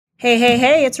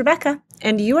Hey, it's Rebecca,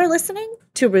 and you are listening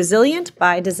to Resilient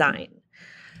by Design.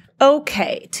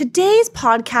 Okay, today's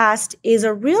podcast is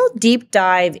a real deep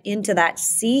dive into that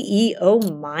CEO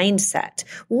mindset.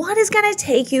 What is going to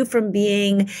take you from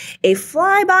being a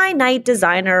fly-by-night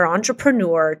designer,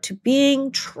 entrepreneur, to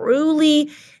being truly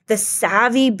the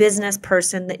savvy business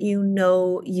person that you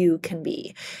know you can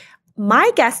be?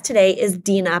 My guest today is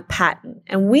Dena Patton,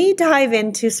 and we dive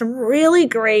into some really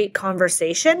great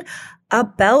conversation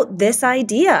about this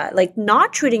idea, like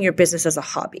not treating your business as a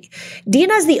hobby.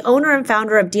 Dena is the owner and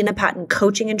founder of Dena Patton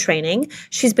Coaching and Training.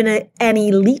 She's been an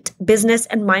elite business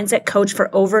and mindset coach for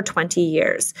over 20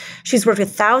 years. She's worked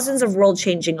with thousands of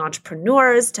world-changing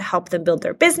entrepreneurs to help them build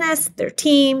their business, their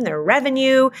team, their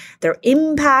revenue, their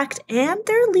impact, and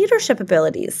their leadership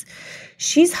abilities.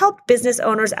 She's helped business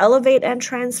owners elevate and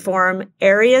transform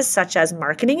areas such as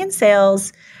marketing and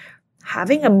sales,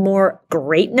 having a more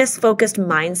greatness-focused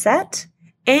mindset,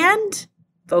 and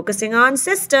focusing on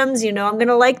systems. You know, I'm going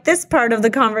to like this part of the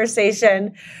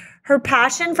conversation. Her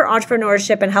passion for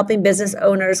entrepreneurship and helping business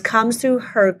owners comes through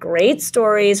her great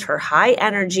stories, her high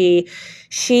energy.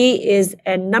 She is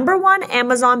a #1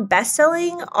 Amazon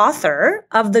bestselling author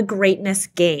of The Greatness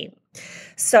Game.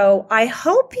 So I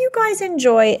hope you guys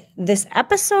enjoy this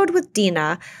episode with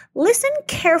Dena. Listen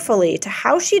carefully to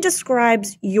how she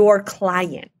describes your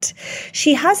client.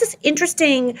 She has this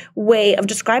interesting way of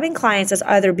describing clients as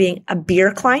either being a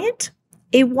beer client,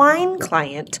 a wine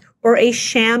client, or a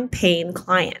champagne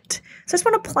client. So I just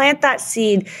want to plant that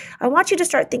seed. I want you to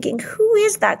start thinking, who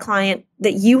is that client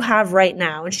that you have right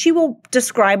now? And she will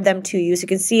describe them to you so you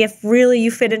can see if really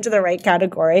you fit into the right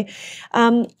category.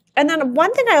 And then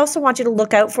one thing I also want you to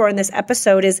look out for in this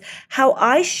episode is how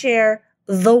I share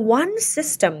the one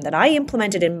system that I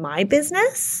implemented in my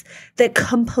business that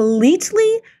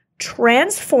completely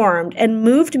transformed and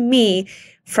moved me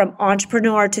from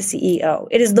entrepreneur to CEO.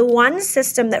 It is the one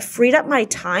system that freed up my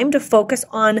time to focus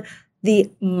on the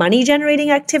money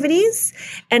generating activities.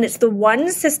 And it's the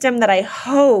one system that I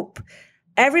hope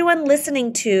everyone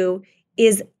listening to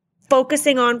is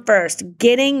focusing on first,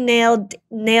 getting nailed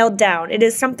down. It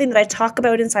is something that I talk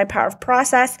about inside Power of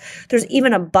Process. There's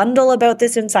even a bundle about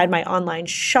this inside my online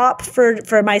shop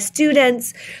for my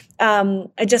students. I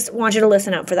just want you to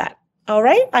listen out for that. All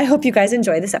right? I hope you guys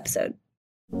enjoy this episode.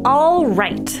 All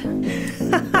right.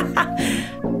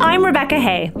 I'm Rebecca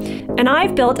Hay, and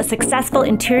I've built a successful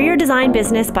interior design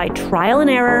business by trial and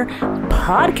error,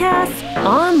 podcasts,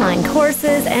 online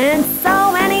courses, and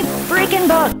so many freaking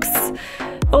books.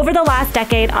 Over the last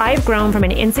decade, I've grown from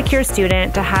an insecure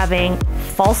student to having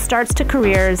false starts to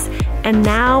careers, and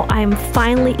now I'm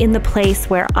finally in the place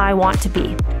where I want to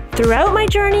be. Throughout my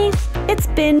journey, it's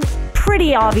been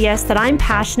pretty obvious that I'm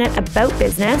passionate about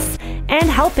business and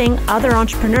helping other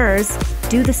entrepreneurs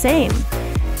do the same.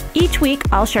 Each week,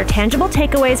 I'll share tangible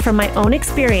takeaways from my own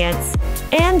experience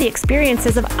and the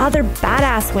experiences of other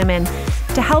badass women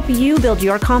to help you build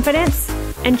your confidence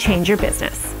and change your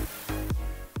business.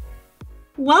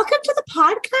 Welcome to the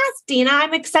podcast, Dena.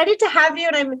 I'm excited to have you,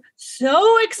 and I'm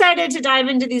so excited to dive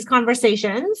into these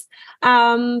conversations.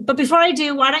 But before I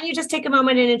do, why don't you just take a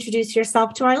moment and introduce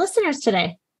yourself to our listeners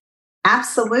today?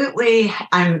 Absolutely.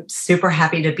 I'm super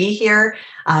happy to be here.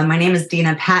 My name is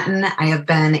Dena Patton. I have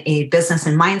been a business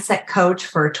and mindset coach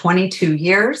for 22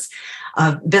 years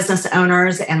of business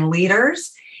owners and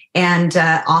leaders, and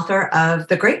author of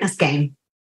The Greatness Game.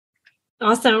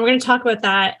 Awesome. We're going to talk about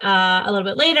that a little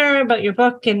bit later, about your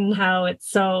book and how it's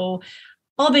so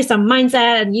all based on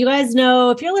mindset. And you guys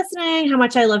know, if you're listening, how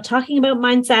much I love talking about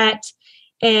mindset.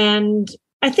 And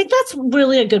I think that's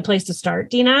really a good place to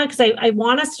start, Dena, because I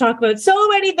want us to talk about so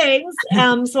many things.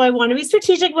 So I want to be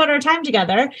strategic about our time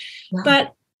together. Wow.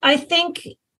 But I think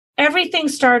everything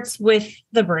starts with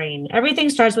the brain.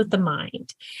 Everything starts with the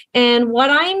mind. And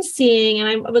what I'm seeing, and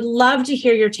I would love to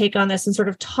hear your take on this and sort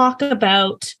of talk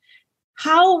about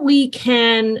how we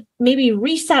can maybe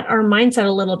reset our mindset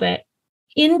a little bit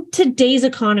in today's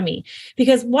economy.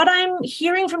 Because what I'm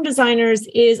hearing from designers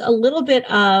is a little bit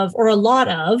of, or a lot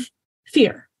of,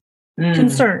 fear,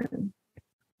 concern.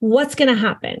 What's going to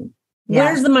happen? Yes.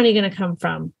 Where's the money going to come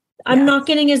from? I'm not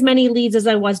getting as many leads as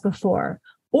I was before.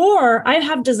 Or I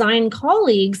have design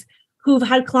colleagues who've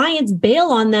had clients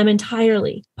bail on them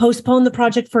entirely, postpone the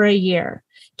project for a year,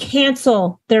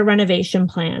 cancel their renovation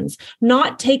plans,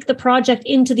 not take the project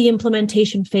into the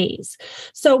implementation phase.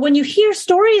 So when you hear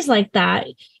stories like that,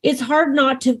 it's hard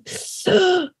not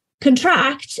to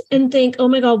contract and think, oh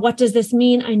my God, what does this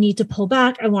mean? I need to pull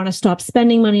back. I want to stop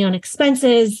spending money on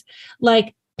expenses,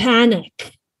 like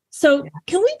panic. So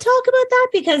can we talk about that?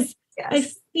 Because I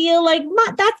feel like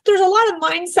there's a lot of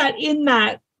mindset in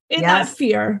that in that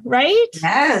fear, right?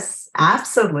 Yes,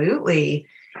 absolutely.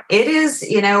 It is,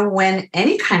 when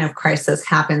any kind of crisis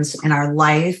happens in our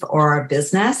life or our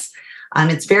business,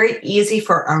 it's very easy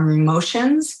for our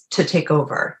emotions to take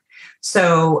over.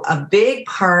 So a big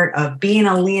part of being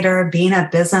a leader, being a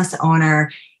business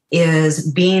owner, is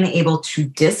being able to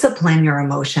discipline your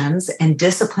emotions and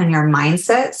discipline your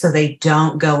mindset so they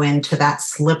don't go into that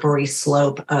slippery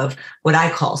slope of what I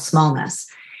call smallness.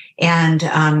 And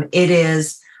it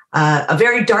is a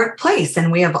very dark place.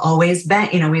 And we have always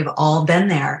been, we've all been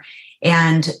there.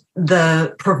 And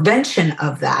the prevention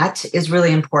of that is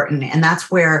really important. And that's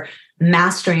where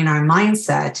mastering our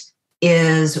mindset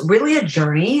is really a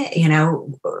journey,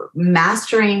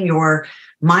 mastering your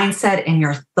mindset and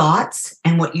your thoughts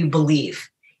and what you believe.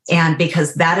 And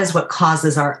because that is what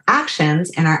causes our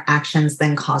actions, and our actions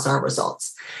then cause our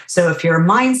results. So if your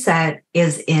mindset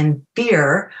is in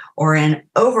fear or in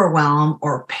overwhelm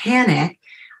or panic,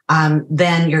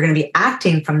 then you're going to be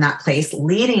acting from that place,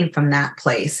 leading from that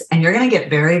place, and you're going to get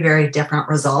very, very different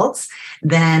results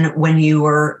than when you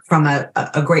were from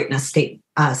a greatness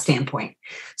standpoint.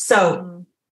 So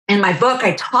in my book,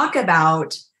 I talk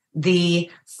about the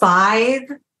 5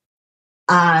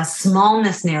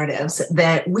 smallness narratives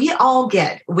that we all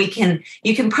get.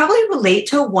 You can probably relate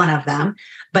to one of them,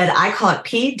 but I call it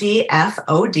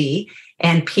PDFOD,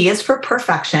 and P is for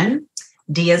perfection,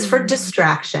 D is for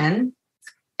distraction,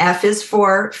 F is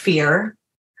for fear,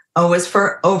 O is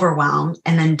for overwhelm,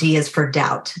 and then D is for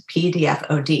doubt,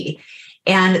 PDFOD.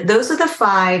 And those are the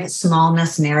 5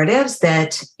 smallness narratives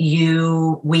that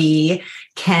we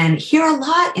can hear a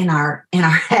lot in our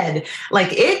head.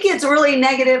 Like, it gets really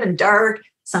negative and dark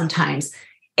sometimes.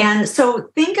 And so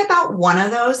think about one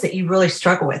of those that you really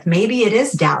struggle with. Maybe it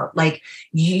is doubt. Like,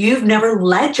 you've never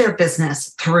led your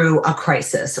business through a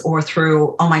crisis or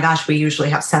through, oh my gosh, we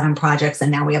usually have 7 projects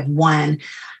and now we have 1.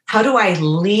 How do I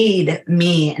lead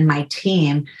me and my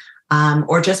team,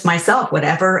 or just myself,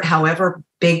 however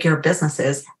big your business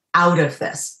is, out of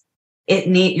this?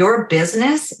 Your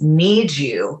business needs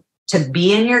you to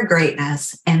be in your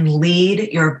greatness and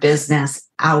lead your business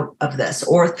out of this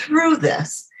or through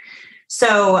this.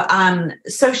 So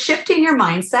shifting your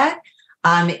mindset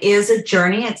is a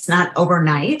journey. It's not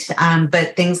overnight,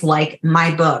 but things like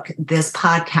my book, this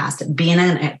podcast, being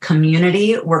in a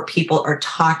community where people are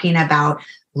talking about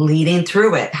leading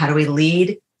through it. How do we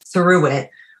lead through it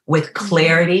with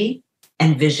clarity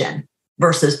and vision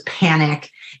versus panic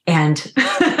and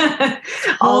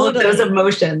all of those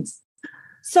emotions?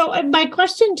 So my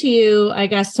question to you, I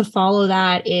guess, to follow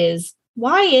that is,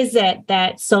 why is it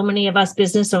that so many of us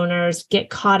business owners get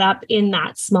caught up in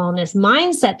that smallness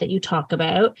mindset that you talk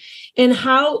about? And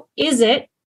how is it,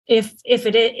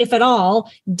 if at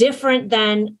all, different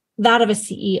than that of a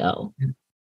CEO?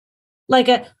 Like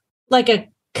a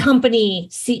company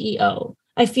CEO.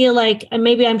 I feel like, and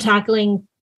maybe I'm tackling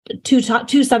two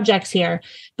subjects here,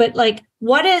 but like,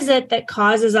 what is it that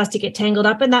causes us to get tangled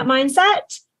up in that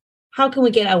mindset? How can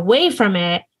we get away from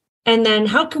it? And then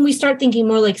how can we start thinking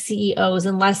more like CEOs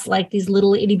and less like these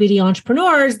little itty bitty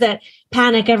entrepreneurs that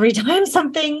panic every time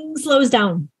something slows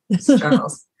down?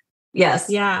 Struggles. Yes.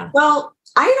 Yeah. Well,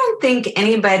 I don't think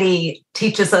anybody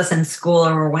teaches us in school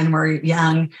or when we're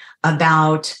young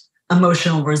about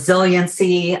emotional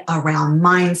resiliency, around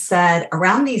mindset,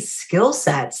 around these skill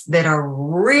sets that are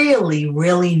really,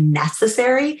 really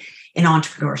necessary in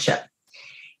entrepreneurship.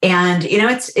 And,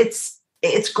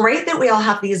 it's great that we all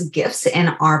have these gifts in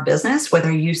our business,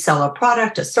 whether you sell a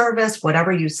product, a service,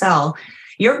 whatever you sell,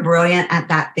 you're brilliant at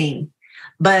that thing.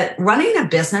 But running a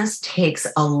business takes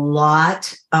a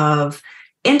lot of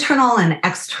internal and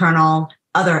external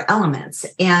other elements.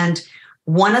 And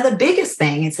one of the biggest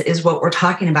things is what we're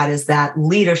talking about is that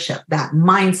leadership, that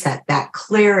mindset, that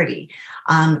clarity,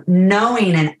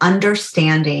 knowing and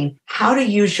understanding how to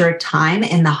use your time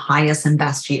in the highest and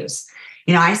best use.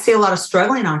 I see a lot of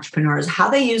struggling entrepreneurs, how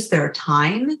they use their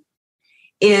time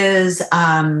is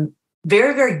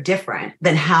very, very different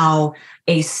than how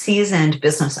a seasoned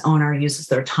business owner uses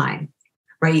their time,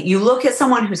 right? You look at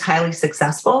someone who's highly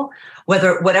successful,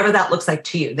 whatever that looks like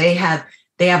to you. They have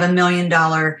 $1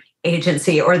 million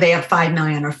agency, or they have 5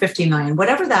 million or 50 million,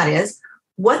 whatever that is.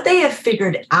 What they have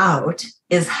figured out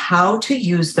is how to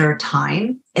use their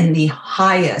time in the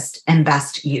highest and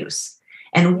best use.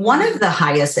 And one of the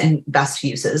highest and best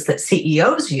uses that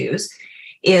CEOs use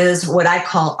is what I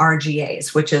call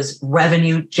RGAs, which is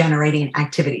revenue generating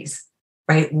activities,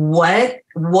 right? What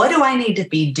do I need to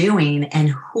be doing and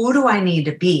who do I need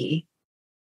to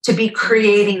be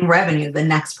creating revenue the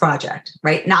next project,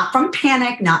 right? Not from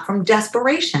panic, not from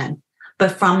desperation,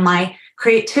 but from my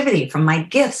creativity, from my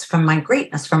gifts, from my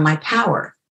greatness, from my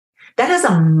power. That is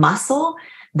a muscle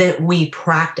that we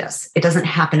practice. It doesn't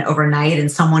happen overnight,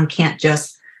 and someone can't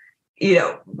just,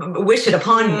 wish it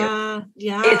upon you.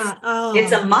 Yeah.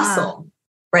 It's a muscle,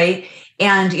 right?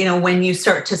 And, when you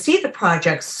start to see the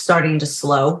projects starting to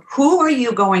slow, who are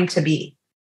you going to be?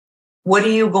 What are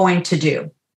you going to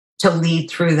do to lead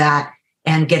through that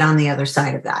and get on the other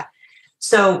side of that?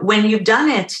 So when you've done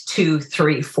it 2,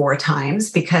 3, 4 times,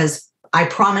 because I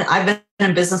promise I've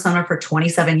been a business owner for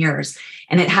 27 years,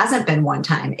 and it hasn't been one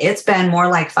time. It's been more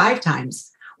like 5 times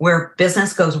where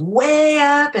business goes way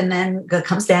up and then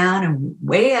comes down and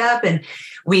way up. And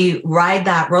we ride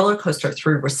that roller coaster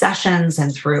through recessions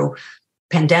and through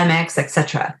pandemics, et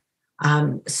cetera.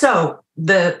 So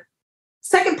the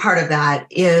second part of that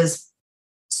is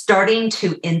starting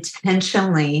to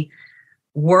intentionally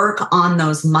work on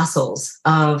those muscles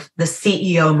of the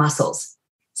CEO muscles.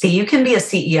 See, you can be a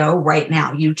CEO right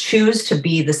now. You choose to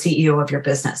be the CEO of your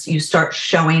business. You start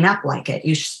showing up like it.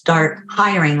 You start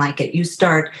hiring like it. You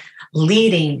start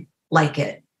leading like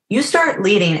it. You start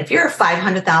leading. If you're a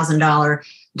 $500,000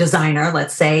 designer,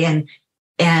 let's say,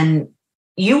 and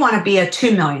you want to be a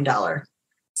 $2 million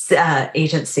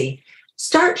agency,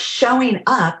 start showing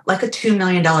up like a $2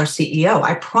 million CEO.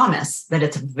 I promise that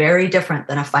it's very different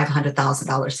than a $500,000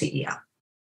 CEO.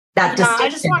 That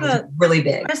distinction is really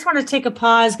big. I just want to take a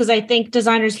pause because I think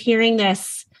designers hearing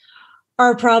this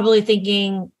are probably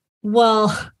thinking, well,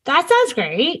 that sounds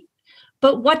great,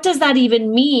 but what does that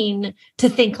even mean to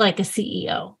think like a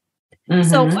CEO? Mm-hmm.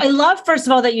 So I love, first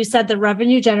of all, that you said the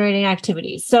revenue generating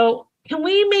activities. So can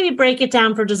we maybe break it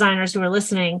down for designers who are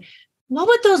listening? What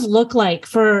would those look like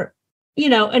for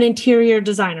an interior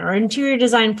designer or interior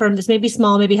design firm that's maybe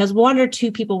small, maybe has 1 or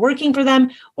 2 people working for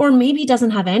them, or maybe doesn't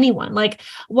have anyone? Like,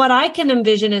 what I can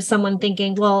envision is someone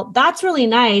thinking, well, that's really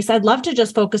nice. I'd love to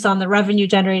just focus on the revenue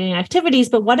generating activities,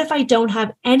 but what if I don't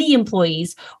have any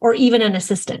employees or even an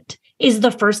assistant? Is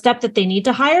the first step that they need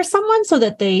to hire someone so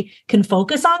that they can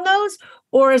focus on those?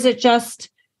 Or is it just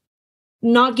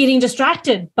not getting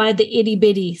distracted by the itty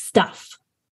bitty stuff?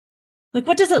 Like,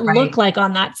 what does it look like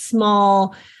on that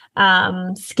small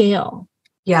scale?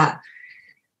 Yeah.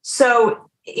 So,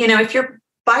 if you're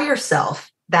by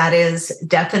yourself, that is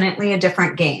definitely a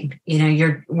different game.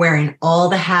 You're wearing all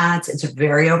the hats. It's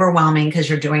very overwhelming because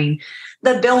you're doing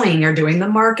the billing, you're doing the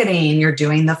marketing, you're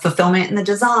doing the fulfillment and the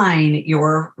design,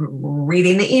 you're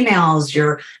reading the emails,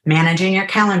 you're managing your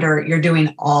calendar, you're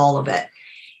doing all of it.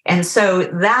 And so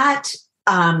that,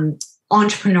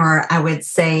 entrepreneur, I would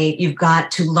say you've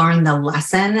got to learn the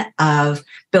lesson of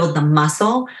build the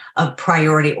muscle of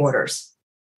priority orders,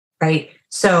 right?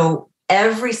 So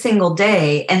every single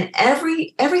day and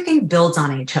everything builds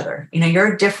on each other.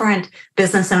 You're a different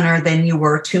business owner than you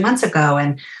were 2 months ago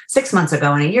and 6 months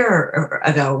ago and a year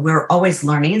ago. We're always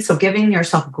learning. So giving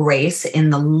yourself grace in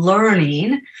the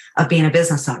learning of being a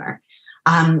business owner.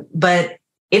 But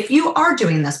if you are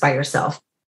doing this by yourself,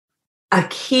 a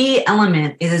key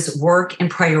element is work in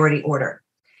priority order.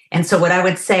 And so what I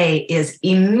would say is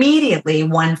immediately,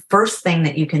 one first thing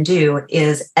that you can do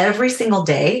is every single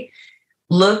day,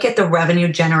 look at the revenue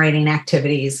generating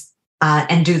activities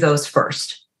and do those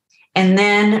first. And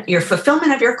then your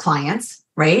fulfillment of your clients,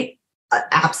 right?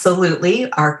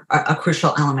 Absolutely are a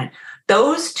crucial element.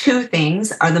 Those 2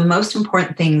 things are the most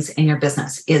important things in your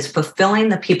business, is fulfilling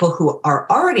the people who are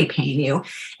already paying you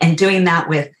and doing that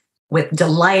with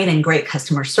delight and great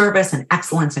customer service and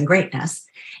excellence and greatness.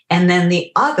 And then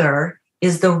the other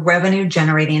is the revenue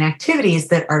generating activities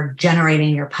that are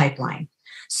generating your pipeline.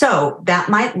 So that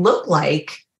might look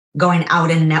like going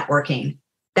out and networking.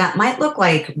 That might look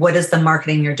like, what is the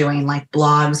marketing you're doing, like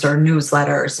blogs or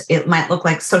newsletters? It might look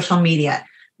like social media,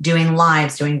 doing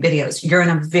lives, doing videos. You're in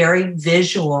a very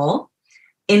visual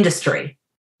industry.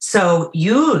 So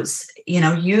use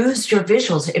your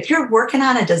visuals. If you're working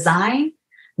on a design,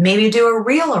 maybe do a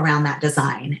reel around that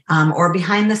design or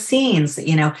behind the scenes,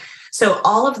 so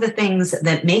all of the things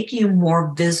that make you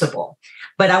more visible.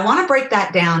 But I want to break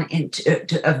that down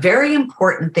into a very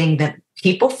important thing that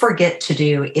people forget to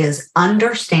do is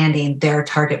understanding their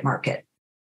target market.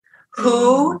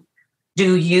 Who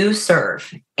do you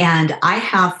serve? And I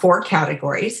have 4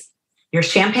 categories: your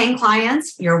champagne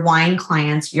clients, your wine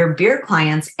clients, your beer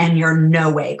clients, and your no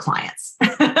way clients.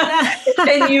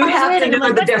 And you have to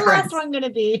know the difference. What's the last one going to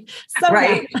be? So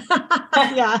right?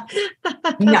 Yeah.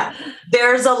 No,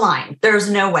 there's a line. There's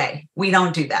no way. We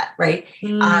don't do that, right?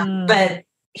 But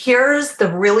here's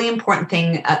the really important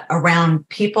thing around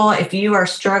people. If you are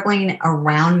struggling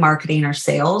around marketing or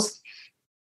sales,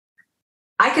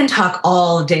 I can talk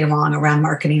all day long around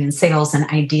marketing and sales and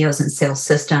ideas and sales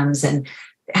systems and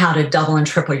how to double and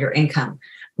triple your income.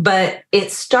 But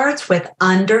it starts with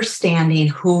understanding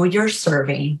who you're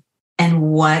serving and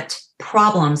what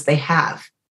problems they have.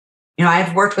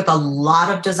 I've worked with a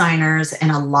lot of designers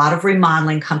and a lot of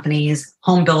remodeling companies,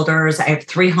 home builders. I have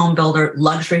 3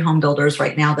 luxury home builders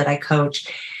right now that I coach.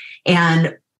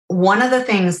 And one of the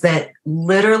things that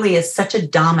literally is such a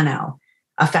domino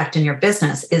effect in your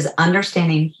business is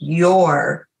understanding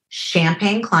your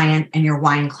champagne client and your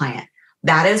wine client.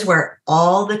 That is where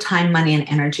all the time, money, and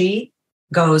energy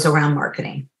goes around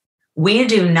marketing. We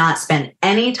do not spend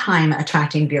any time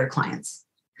attracting beer clients.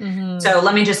 Mm-hmm. So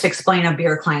let me just explain a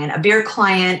beer client. A beer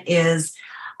client is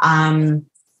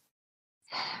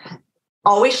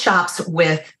always shops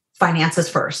with finances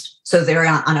first. So they're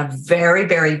on a very,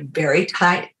 very, very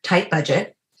tight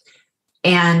budget.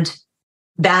 And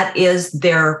that is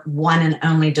their one and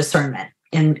only discernment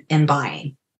in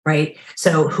buying, right?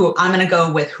 So I'm going to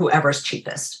go with whoever's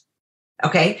cheapest.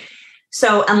 Okay.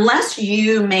 So unless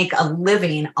you make a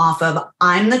living off of,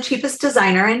 I'm the cheapest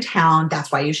designer in town,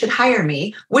 that's why you should hire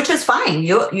me, which is fine.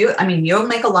 You'll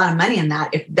make a lot of money in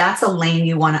that. If that's a lane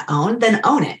you want to own, then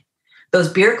own it. Those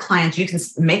beer clients, you can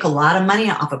make a lot of money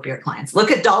off of beer clients.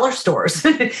 Look at dollar stores.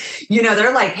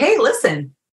 They're like, hey,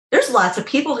 listen, there's lots of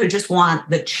people who just want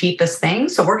the cheapest thing.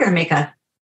 So we're going to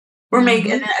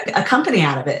making a company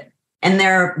out of it. And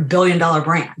they're $1 billion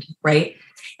brand, right?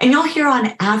 And you'll hear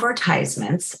on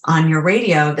advertisements on your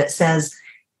radio that says,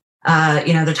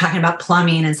 they're talking about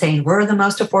plumbing and saying, we're the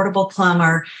most affordable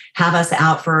plumber, have us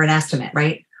out for an estimate,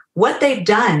 right? What they've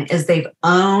done is they've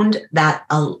owned that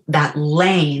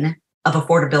lane of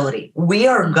affordability. We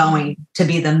are going to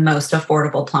be the most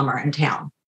affordable plumber in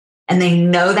town. And they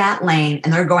know that lane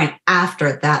and they're going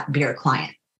after that beer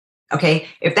client. Okay.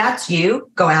 If that's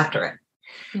you, go after it.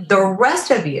 Mm-hmm. The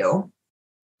rest of you,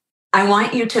 I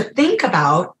want you to think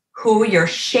about who your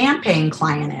champagne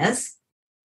client is.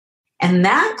 And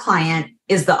that client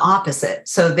is the opposite.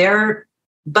 So their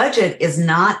budget is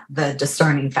not the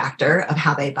discerning factor of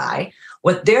how they buy.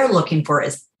 What they're looking for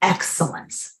is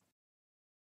excellence.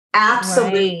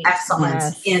 Absolute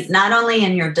excellence in not only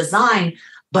in your design,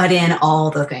 but in all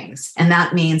the things. And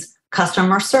that means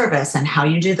customer service and how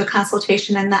you do the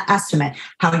consultation and the estimate,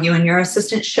 how you and your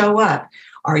assistant show up.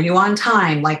 Are you on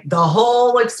time? Like the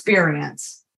whole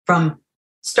experience from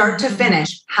start to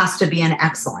finish has to be an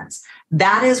excellence.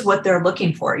 That is what they're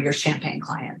looking for, your champagne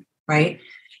client, right?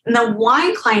 And the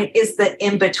wine client is the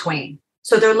in-between.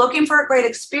 So they're looking for a great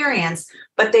experience,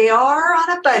 but they are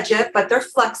on a budget, but they're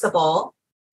flexible,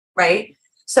 right?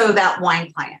 So that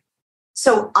wine client.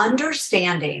 So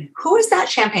understanding who is that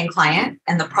champagne client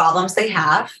and the problems they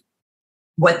have,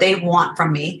 what they want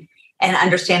from me, and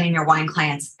understanding your wine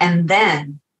clients. And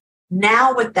then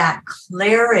now with that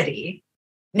clarity,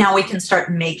 now we can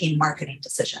start making marketing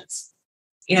decisions.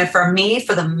 For me,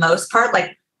 for the most part,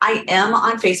 like I am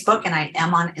on Facebook and I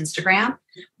am on Instagram,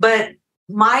 but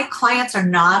my clients are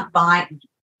not buying,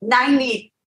 98%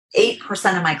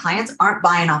 of my clients aren't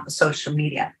buying off of social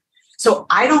media. So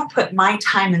I don't put my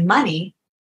time and money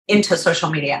into social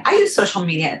media. I use social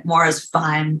media more as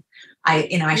fun.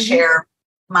 I share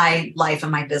my life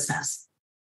and my business,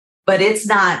 but it's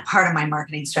not part of my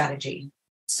marketing strategy.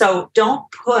 So don't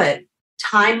put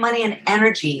time, money, and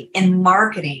energy in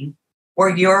marketing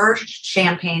where your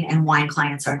champagne and wine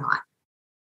clients are not.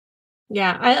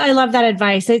 Yeah, I love that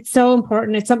advice. It's so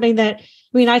important. It's something that,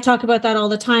 I talk about that all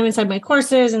the time inside my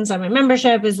courses, inside my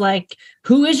membership is like,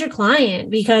 who is your client?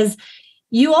 Because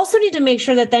you also need to make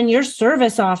sure that then your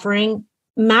service offering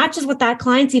matches what that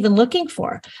client's even looking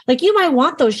for. Like you might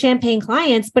want those champagne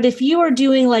clients, but if you are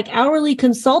doing like hourly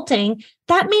consulting,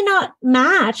 that may not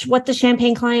match what the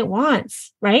champagne client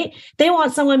wants, right? They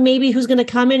want someone maybe who's going to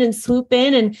come in and swoop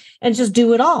in and just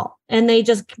do it all. And they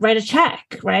just write a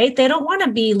check, right? They don't want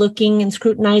to be looking and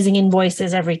scrutinizing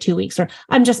invoices every 2 weeks, or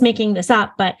I'm just making this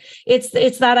up, but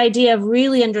it's that idea of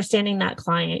really understanding that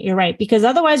client. You're right. Because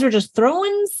otherwise we're just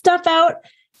throwing stuff out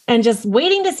and just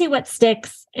waiting to see what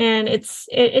sticks. And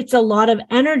it's a lot of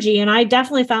energy. And I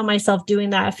definitely found myself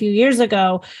doing that a few years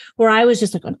ago where I was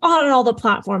just like on all the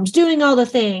platforms, doing all the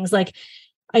things. Like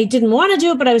I didn't want to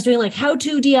do it, but I was doing like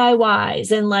how-to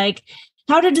DIYs and like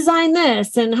how to design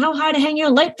this and how high to hang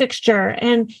your light fixture.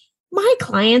 And my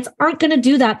clients aren't going to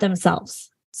do that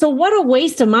themselves. So what a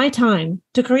waste of my time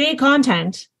to create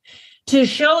content to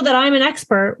show that I'm an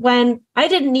expert when I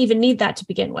didn't even need that to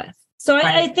begin with. So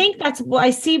I think that's what I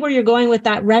see where you're going with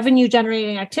that revenue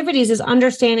generating activities is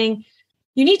understanding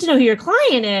you need to know who your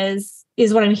client is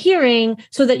what I'm hearing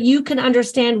so that you can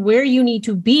understand where you need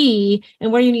to be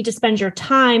and where you need to spend your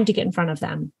time to get in front of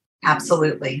them.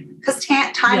 Absolutely. Because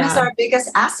time is our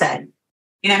biggest asset.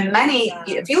 Money,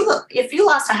 Yeah. if you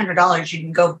lost $100, you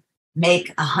can go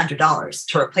make $100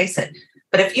 to replace it.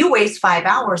 But if you waste 5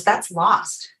 hours, that's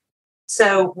lost.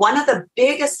 So one of the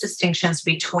biggest distinctions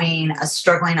between a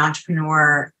struggling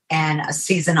entrepreneur and a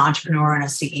seasoned entrepreneur and a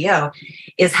CEO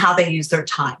is how they use their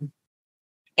time.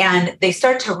 And you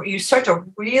start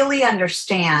to really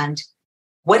understand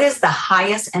what is the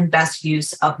highest and best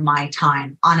use of my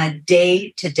time on a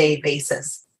day-to-day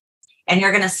basis. And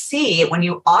you're going to see when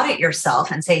you audit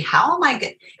yourself and say, how am I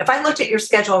good? If I looked at your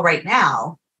schedule right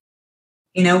now,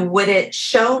 would it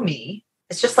show me?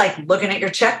 It's just like looking at your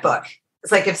checkbook.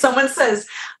 It's like if someone says,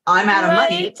 I'm out of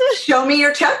money, show me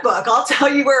your checkbook. I'll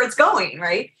tell you where it's going,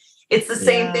 right? It's the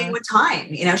same thing with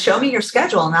time. Show me your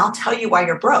schedule and I'll tell you why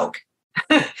you're broke.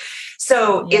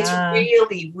 So it's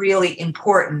really, really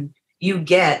important you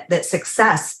get that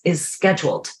success is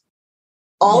scheduled.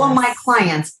 All of my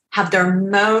clients have their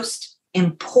most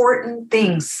important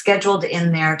things scheduled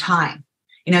in their time.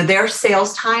 Their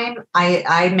sales time,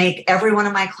 I make every one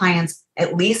of my clients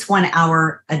at least 1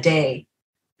 hour a day,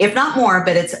 if not more,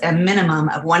 but it's a minimum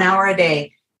of 1 hour a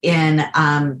day in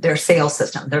their sales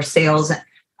system, their sales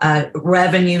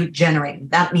revenue generating.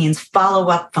 That means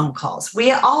follow-up phone calls.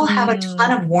 We all have a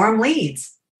ton of warm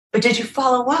leads, but did you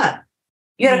follow up?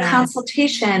 You had a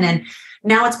consultation and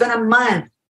now it's been a month.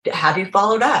 Have you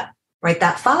followed up? Right?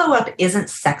 That follow-up isn't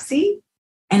sexy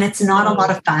and it's not a lot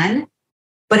of fun,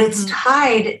 but it's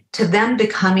tied to them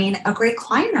becoming a great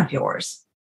client of yours.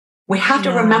 We have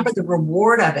to remember the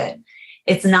reward of it.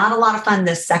 It's not a lot of fun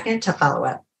this second to follow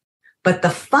up, but the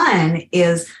fun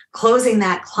is closing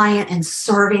that client and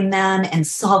serving them and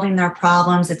solving their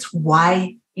problems. It's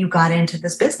why you got into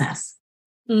this business.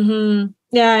 Mm-hmm.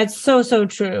 Yeah, it's so, so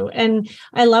true. And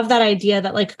I love that idea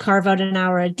that like carve out an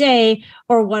hour a day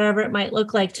or whatever it might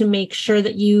look like to make sure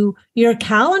that your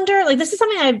calendar, like this is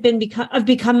something I've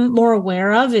become more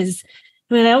aware of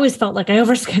I always felt like I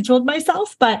overscheduled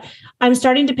myself, but I'm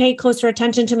starting to pay closer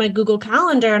attention to my Google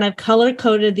Calendar and I've color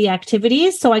coded the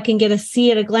activities so I can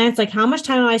see at a glance, like how much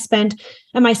time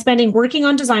am I spending working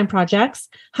on design projects?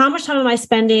 How much time am I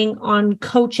spending on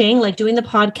coaching, like doing the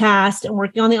podcast and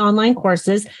working on the online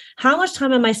courses? How much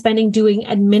time am I spending doing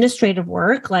administrative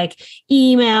work, like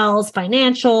emails,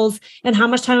 financials, and how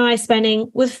much time am I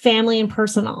spending with family and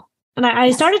personal? And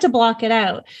I started to block it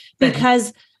out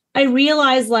because I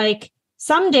realized like,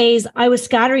 some days I was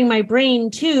scattering my brain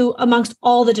too amongst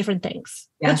all the different things,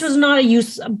 which was not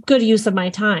a good use of my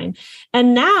time.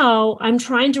 And now I'm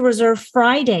trying to reserve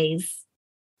Fridays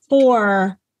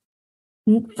for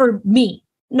me,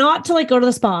 not to like go to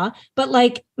the spa, but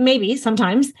like maybe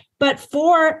sometimes, but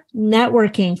for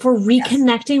networking, for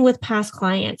reconnecting with past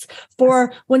clients,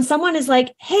 for when someone is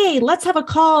like, hey, let's have a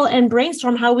call and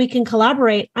brainstorm how we can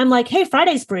collaborate. I'm like, hey,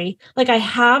 Friday's free. Like I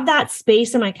have that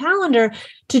space in my calendar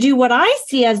to do what I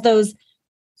see as those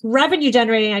revenue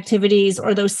generating activities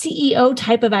or those CEO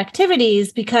type of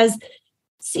activities, because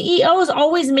CEOs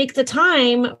always make the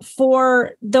time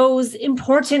for those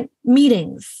important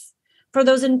meetings, for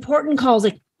those important calls,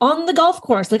 like on the golf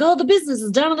course, like, oh, the business is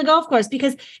done on the golf course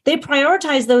because they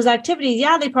prioritize those activities.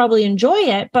 Yeah, they probably enjoy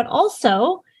it, but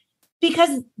also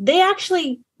because they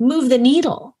actually move the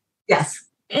needle. Yes.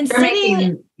 And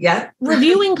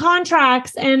reviewing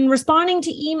contracts and responding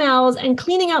to emails and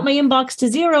cleaning out my inbox to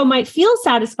zero might feel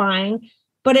satisfying,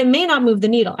 but it may not move the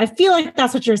needle. I feel like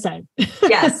that's what you're saying.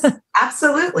 Yes,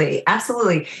 absolutely.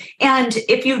 Absolutely. And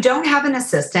if you don't have an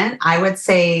assistant, I would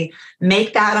say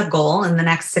make that a goal in the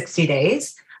next 60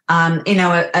 days.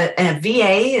 A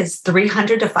VA is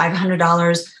 $300 to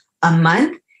 $500 a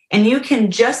month, and you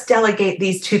can just delegate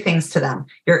these two things to them,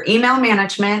 your email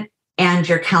management and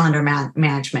your calendar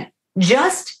management.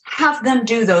 Just have them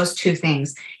do those two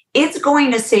things. It's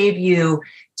going to save you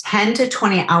 10 to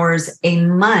 20 hours a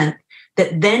month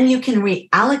that then you can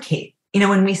reallocate.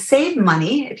 When we save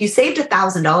money, if you saved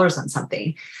 $1,000 on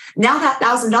something, now that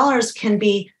 $1,000 can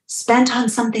be spent on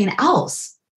something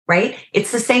else, right?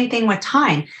 It's the same thing with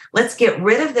time. Let's get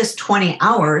rid of this 20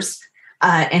 hours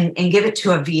and give it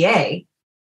to a VA.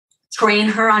 Train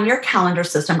her on your calendar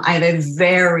system. I have a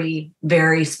very,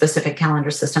 very specific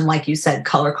calendar system. Like you said,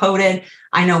 color coded.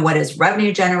 I know what is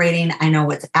revenue generating. I know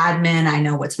what's admin. I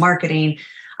know what's marketing.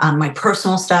 My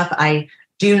personal stuff. I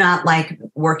do not like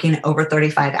working over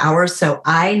 35 hours. So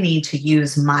I need to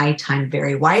use my time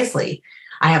very wisely.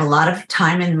 I have a lot of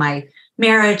time in my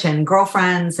marriage and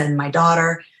girlfriends and my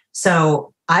daughter.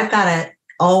 So I've got to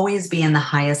always be in the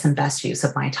highest and best use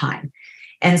of my time.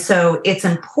 And so it's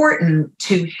important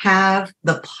to have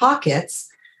the pockets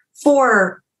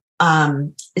for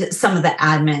some of the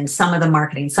admin, some of the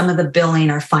marketing, some of the billing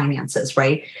or finances,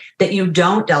 right? That you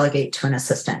don't delegate to an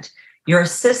assistant. your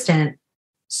assistant,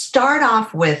 start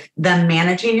off with them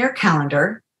managing your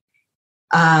calendar,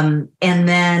 and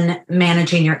then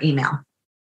managing your email.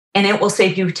 And it will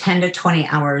save you 10 to 20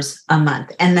 hours a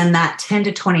month. And then that 10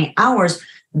 to 20 hours,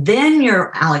 then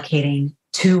you're allocating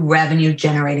to revenue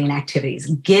generating activities,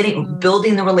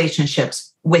 building the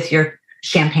relationships with your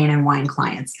champagne and wine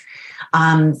clients.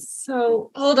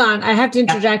 So hold on, I have to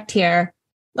interject here.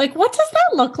 Like, what does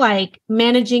that look like,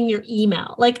 managing your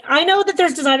email? Like, I know that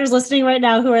there's designers listening right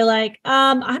now who are like,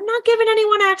 I'm not giving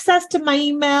anyone access to my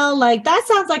email. Like, that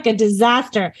sounds like a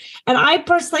disaster. And I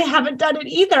personally haven't done it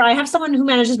either. I have someone who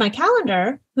manages my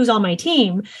calendar who's on my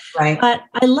team. Right. But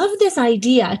I love this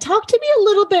idea. Talk to me a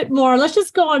little bit more. Let's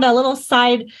just go on a little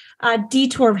side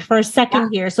detour for a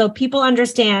second here so people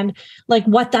understand like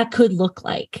what that could look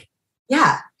like.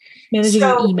 Yeah. Managing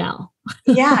your email.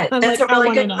 Yeah, that's a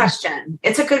really good question.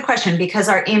 It's a good question because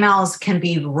our emails can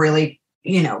be really,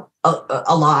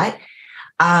 a lot.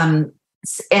 And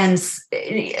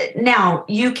now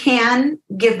you can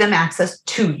give them access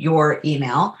to your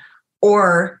email,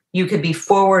 or you could be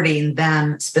forwarding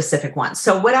them specific ones.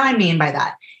 So what I mean by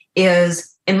that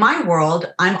is, in my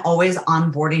world, I'm always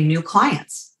onboarding new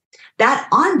clients. That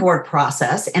onboard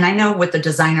process, and I know with the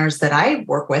designers that I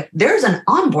work with, there's an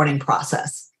onboarding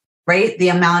process, right? The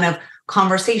amount of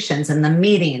conversations and the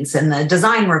meetings and the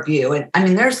design review. And I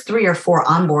mean, there's 3 or 4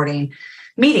 onboarding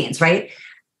meetings, right?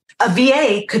 A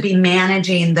VA could be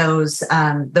managing those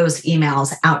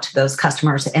emails out to those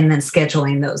customers and then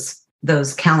scheduling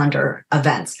those calendar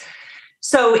events.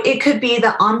 So it could be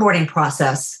the onboarding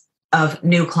process of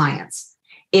new clients.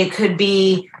 It could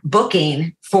be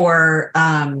booking for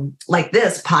like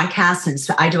this podcast. And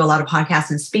so I do a lot of podcasts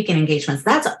and speaking engagements.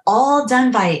 That's all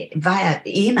done via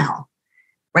email.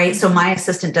 Right. So my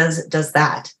assistant does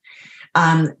that.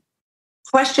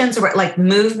 Questions like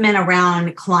movement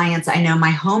around clients. I know my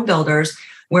home builders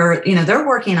where, they're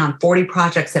working on 40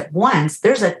 projects at once.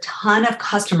 There's a ton of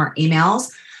customer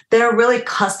emails that are really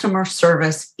customer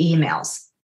service emails.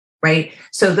 Right.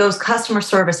 So those customer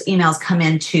service emails come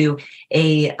into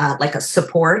a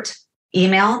support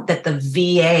email that the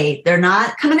VA, they're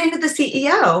not coming into the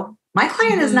CEO. My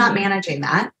client is not managing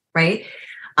that. Right.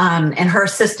 And her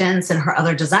assistants and her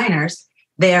other designers,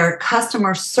 their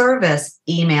customer service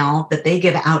email that they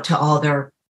give out to all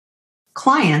their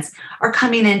clients are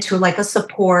coming into like a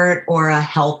support or a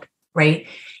help, right?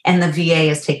 And the VA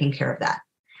is taking care of that.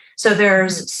 So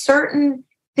there's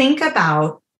think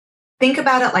about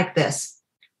it like this.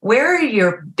 Where are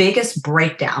your biggest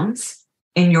breakdowns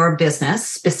in your business?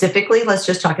 Specifically, let's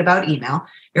just talk about email,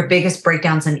 your biggest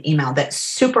breakdowns in email that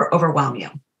super overwhelm you.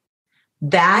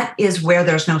 That is where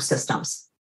there's no systems.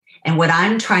 And what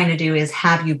I'm trying to do is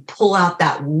have you pull out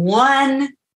that one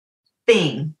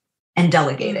thing and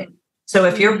delegate it. So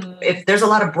if there's a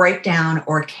lot of breakdown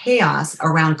or chaos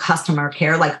around customer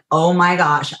care, like, oh my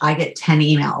gosh, I get 10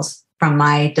 emails from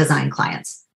my design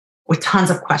clients with tons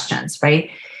of questions,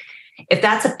 right? If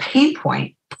that's a pain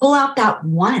point, pull out that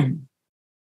one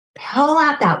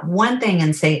thing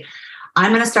and say,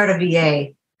 I'm going to start a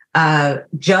VA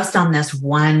just on this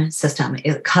one system,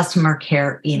 customer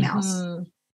care emails.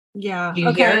 Yeah.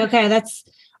 Okay.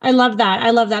 I love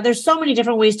that. There's so many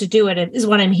different ways to do it, is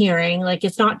what I'm hearing. Like,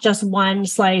 it's not just one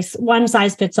size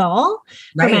fits all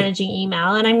for managing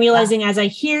email. And I'm realizing as I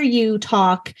hear you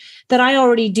talk that I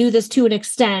already do this to an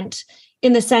extent,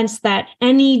 in the sense that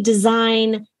any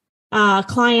design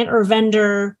client or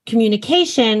vendor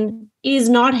communication is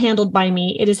not handled by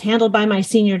me. It is handled by my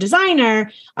senior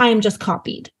designer. I am just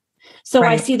copied. So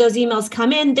I see those emails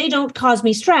come in. They don't cause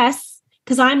me stress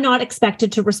because I'm not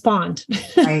expected to respond.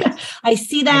 Right. I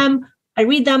see them, I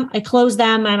read them, I close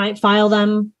them, and I file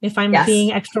them if I'm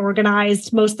being extra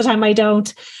organized. Most of the time I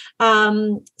don't.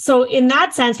 So in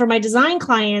that sense, for my design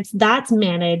clients, that's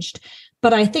managed.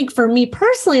 But I think for me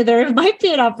personally, there might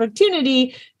be an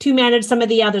opportunity to manage some of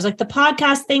the others, like the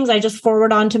podcast things. I just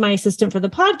forward on to my assistant for the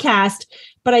podcast,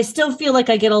 but I still feel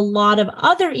like I get a lot of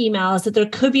other emails that there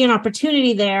could be an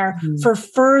opportunity there for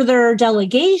further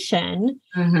delegation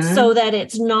so that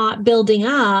it's not building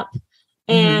up.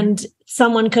 And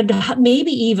someone could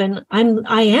maybe even,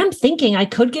 I am thinking I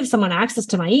could give someone access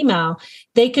to my email.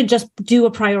 They could just do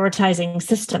a prioritizing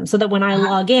system so that when I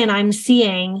log in, I'm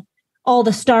seeing all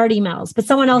the starred emails, but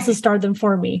someone else has starred them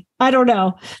for me. I don't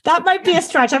know. That might be a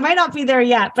stretch. I might not be there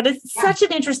yet, but it's such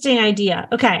an interesting idea.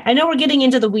 Okay. I know we're getting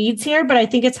into the weeds here, but I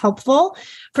think it's helpful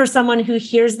for someone who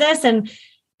hears this and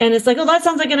it's like, oh, that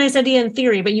sounds like a nice idea in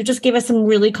theory, but you just gave us some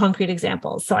really concrete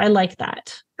examples. So I like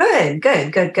that. Good.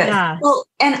 Yeah. Well,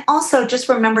 and also just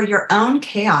remember your own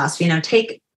chaos,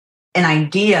 take an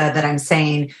idea that I'm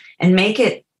saying and make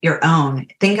it your own.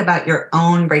 Think about your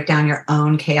own, break down your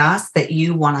own chaos that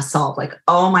you want to solve. Like,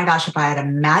 oh my gosh, if I had a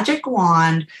magic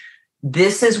wand,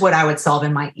 this is what I would solve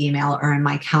in my email or in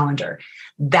my calendar.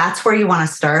 That's where you want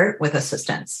to start with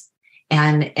assistance.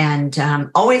 And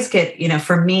always get,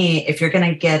 for me, if you're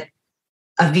going to get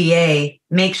a VA,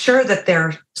 make sure that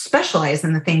they're specialized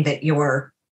in the thing that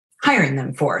you're hiring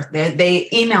them for. They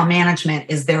email management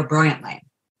is their brilliant lane,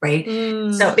 right?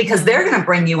 So because they're going to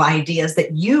bring you ideas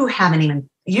that you haven't even,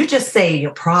 you just say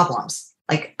your problems.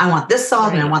 Like, I want this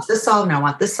solved, and I want this solved, and I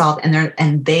want this solved.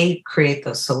 And they create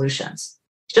those solutions.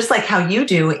 Just like how you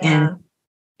do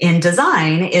in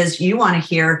design is you want to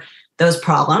hear those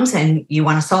problems and you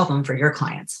want to solve them for your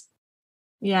clients.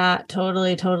 Yeah,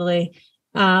 totally.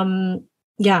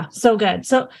 Yeah, so good.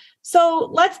 So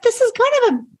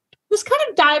this kind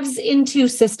of dives into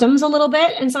systems a little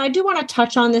bit. And so I do want to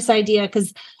touch on this idea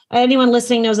because anyone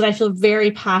listening knows that I feel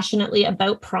very passionately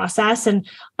about process. And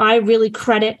I really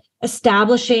credit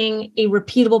establishing a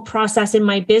repeatable process in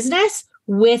my business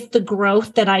with the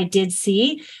growth that I did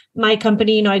see. My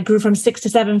company, I grew from 6 to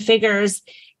 7 figures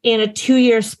in a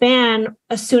 2-year span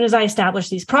as soon as I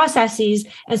established these processes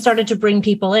and started to bring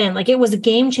people in. Like, it was a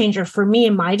game changer for me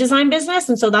in my design business.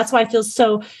 And so that's why I feel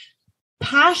so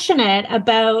passionate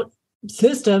about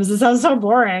systems. It sounds so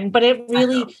boring, but it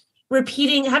really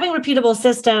having repeatable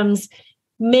systems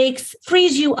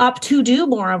frees you up to do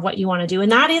more of what you want to do.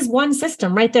 And that is one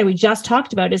system right there we just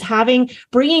talked about, is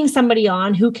bringing somebody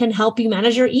on who can help you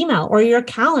manage your email or your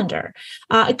calendar.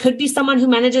 It could be someone who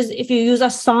manages, if you use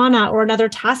Asana or another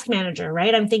task manager,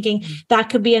 right? I'm thinking that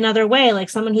could be another way, like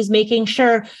someone who's making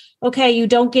sure, okay, you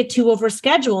don't get too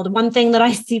overscheduled. One thing that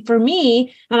I see for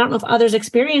me, I don't know if others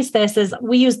experience this, is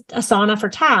we use Asana for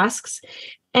tasks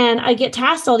and I get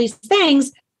tasked all these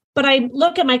things, but I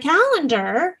look at my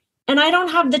calendar and I don't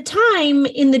have the time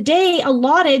in the day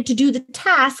allotted to do the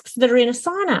tasks that are in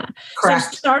Asana. Correct. So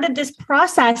I started this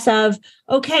process of,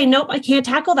 okay, nope, I can't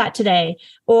tackle that today.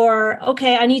 Or,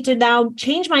 okay, I need to now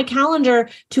change my calendar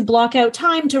to block out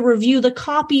time to review the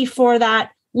copy for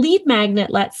that lead magnet,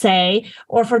 let's say,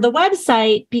 or for the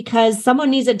website, because someone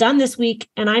needs it done this week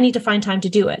and I need to find time to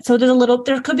do it. So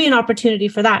there could be an opportunity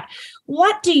for that.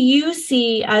 What do you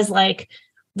see as like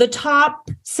the top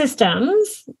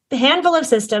systems, the handful of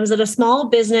systems that a small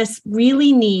business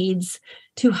really needs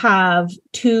to have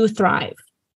to thrive?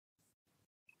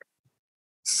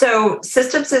 So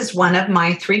systems is one of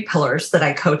my 3 pillars that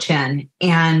I coach in.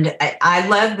 And I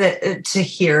love to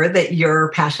hear that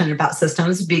you're passionate about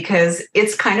systems because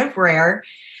it's kind of rare.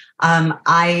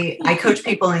 I coach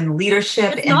people in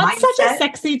leadership it's and not mindset. Such a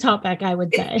sexy topic, I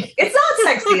would say. It's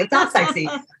not sexy.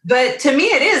 But to me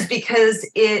it is, because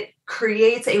it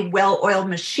creates a well-oiled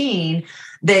machine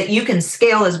that you can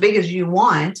scale as big as you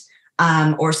want,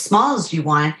 or small as you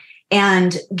want,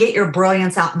 and get your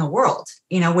brilliance out in the world,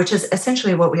 which is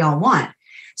essentially what we all want.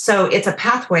 So it's a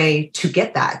pathway to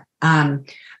get that.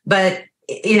 But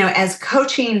as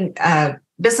coaching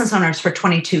business owners for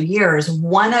 22 years,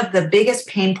 one of the biggest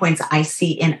pain points I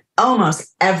see in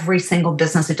almost every single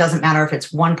business, it doesn't matter if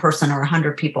it's 1 person or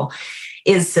 100 people,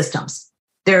 is systems.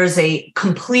 There's a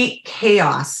complete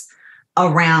chaos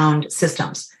around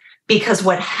systems, because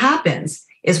what happens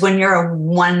is when you're a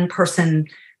 1-person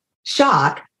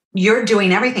shop, you're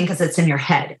doing everything because it's in your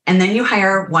head. And then you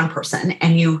hire 1 person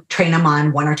and you train them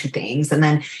on 1 or 2 things. And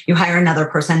then you hire another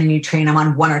person and you train them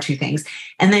on 1 or 2 things.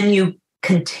 And then you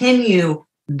continue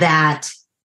that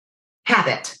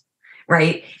habit,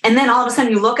 right? And then all of a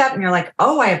sudden you look up and you're like,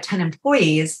 oh, I have 10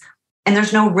 employees and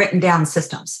there's no written down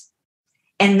systems.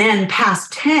 And then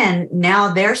past 10,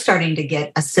 now they're starting to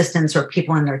get assistants or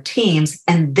people in their teams,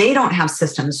 and they don't have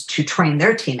systems to train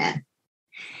their team in.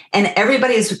 And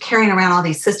everybody's carrying around all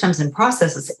these systems and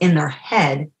processes in their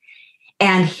head.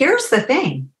 And here's the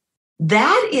thing,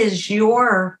 that is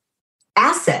your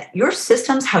asset, your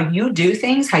systems, how you do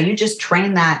things, how you just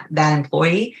train that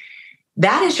employee,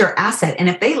 that is your asset. And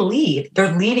if they leave,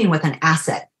 they're leaving with an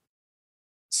asset.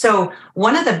 So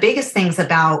one of the biggest things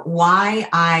about why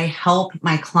I help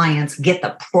my clients get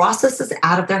the processes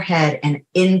out of their head and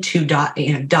into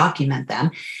document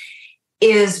them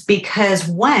is because,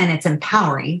 one, it's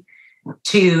empowering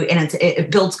it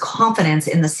builds confidence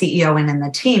in the CEO and in the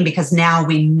team, because now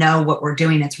we know what we're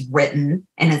doing. It's written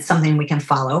and it's something we can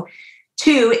follow.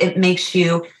 2, it makes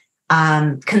you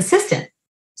consistent.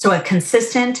 So if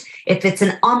it's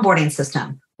an onboarding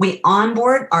system, we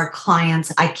onboard our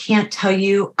clients. I can't tell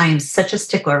you, I am such a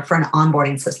stickler for an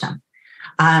onboarding system.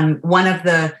 One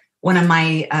of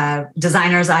my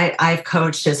designers I've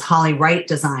coached is Holly Wright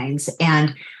Designs.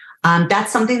 And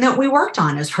that's something that we worked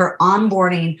on, is her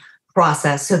onboarding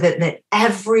process so that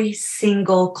every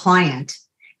single client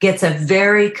gets a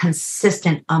very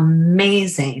consistent,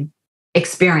 amazing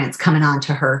experience coming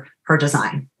onto her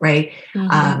design, right?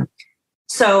 Mm-hmm.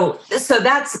 So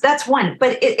that's one,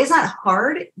 but it's not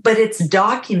hard, but it's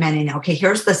documenting. Okay,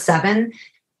 here's the seven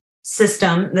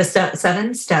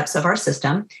steps of our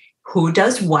system. Who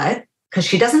does what? Because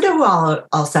she doesn't do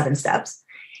all seven steps,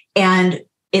 and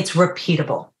it's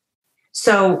repeatable.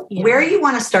 So where you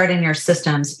want to start in your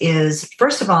systems is,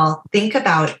 first of all, think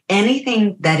about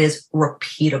anything that is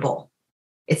repeatable.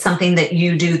 It's something that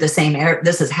you do the same.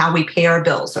 This is how we pay our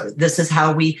bills, or this is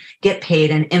how we get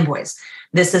paid and invoice.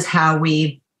 This is how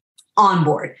we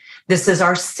onboard. This is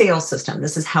our sales system.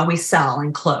 This is how we sell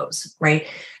and close, right?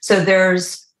 So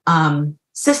there's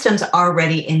systems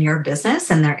already in your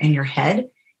business and they're in your head.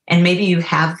 And maybe you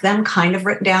have them kind of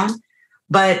written down.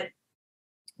 But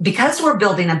because we're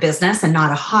building a business and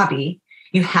not a hobby,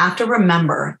 you have to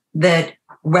remember that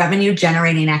revenue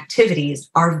generating activities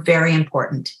are very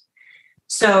important.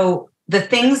 So the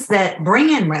things that bring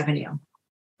in revenue,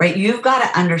 right? You've got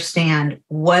to understand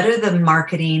what are the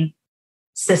marketing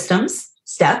steps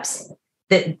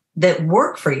that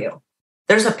work for you.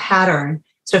 There's a pattern.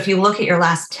 So if you look at your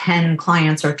last 10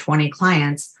 clients or 20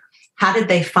 clients, how did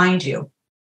they find you?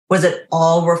 Was it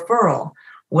all referral?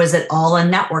 Was it all a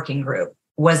networking group?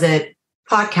 Was it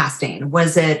podcasting?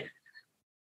 Was it,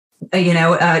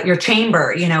 your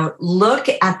chamber? Look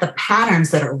at the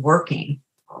patterns that are working.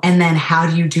 And then how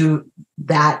do you do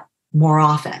that more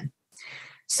often?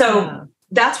 So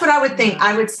that's what I would think.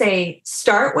 I would say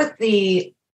start with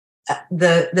the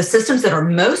systems that are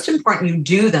most important. You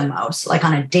do the most, like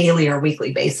on a daily or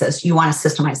weekly basis. You want to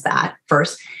systemize that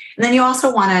first. And then you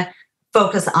also want to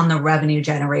focus on the revenue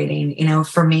generating.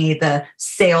 For me, the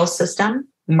sales system,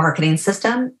 marketing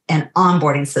system, and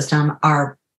onboarding system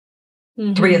are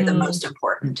three of the most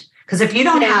important. Because if you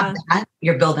don't have that,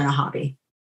 you're building a hobby.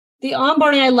 The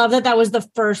onboarding, I love that was the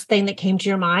first thing that came to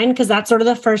your mind, because that's sort of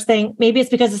the first thing. Maybe it's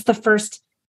because it's the first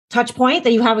touch point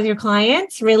that you have with your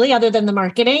clients, really, other than the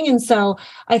marketing. And so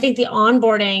I think the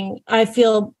onboarding, I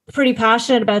feel pretty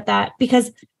passionate about that,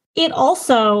 because it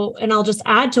also, and I'll just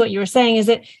add to what you were saying, is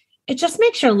it just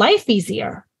makes your life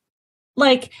easier.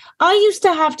 Like I used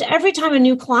to have to, every time a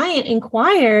new client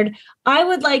inquired, I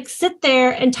would sit there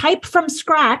and type from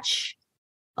scratch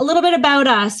a little bit about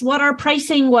us, what our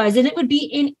pricing was. And it would be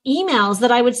in emails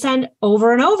that I would send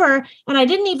over and over. And I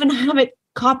didn't even have it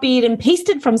copied and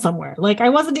pasted from somewhere. I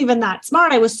wasn't even that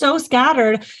smart. I was so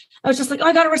scattered. I was just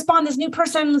I got to respond. This new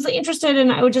person's interested.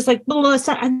 And I would just blah, blah,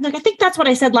 blah. I'm I think that's what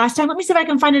I said last time. Let me see if I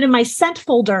can find it in my sent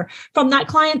folder from that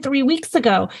client 3 weeks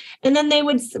ago. And then they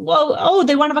would, they want to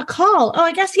have a call. Oh,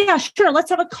 I guess, yeah, sure. Let's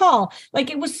have a call.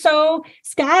 It was so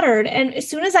scattered. And as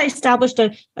soon as I established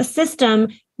a system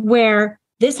where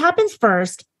this happens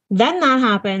first, then that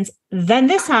happens, then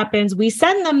this happens, we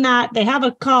send them that, they have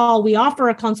a call, we offer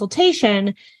a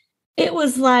consultation, it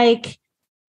was like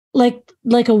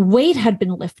a weight had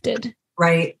been lifted.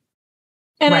 Right.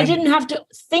 And I didn't have to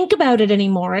think about it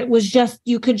anymore. It was just,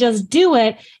 you could just do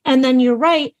it. And then you're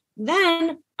right.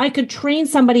 Then I could train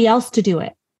somebody else to do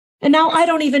it. And now I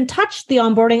don't even touch the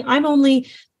onboarding. I'm only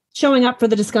showing up for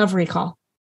the discovery call.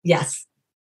 Yes.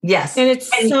 Yes. And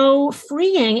it's so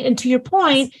freeing. And to your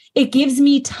point, it gives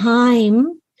me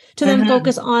time to then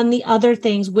focus on the other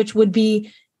things, which would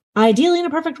be ideally in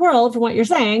a perfect world, from what you're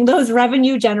saying, those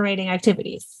revenue generating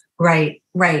activities. Right.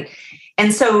 Right.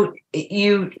 And so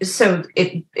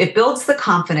it builds the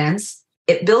confidence.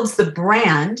 It builds the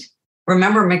brand.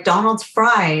 Remember, McDonald's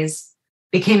fries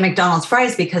became McDonald's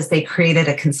fries because they created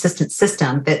a consistent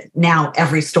system that now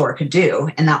every store could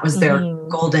do. And that was their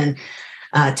golden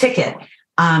ticket.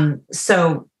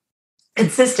 So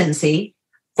consistency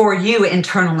for you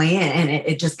internally, and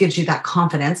it just gives you that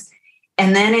confidence.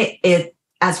 And then it,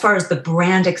 as far as the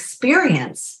brand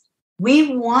experience,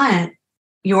 we want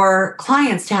your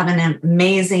clients to have an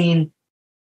amazing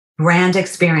brand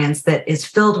experience that is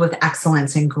filled with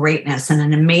excellence and greatness, and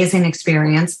an amazing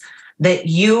experience that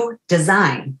you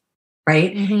design,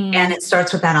 right? And it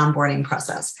starts with that onboarding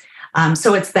process.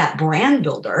 So it's that brand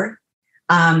builder.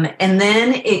 And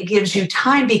then it gives you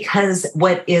time, because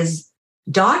what is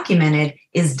documented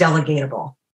is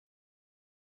delegatable,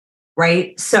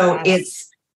 right? So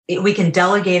we can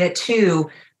delegate it to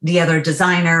the other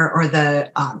designer or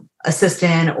the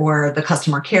assistant or the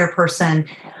customer care person.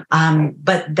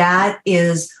 But that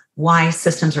is why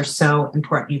systems are so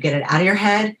important. You get it out of your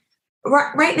head.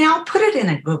 Right now, put it in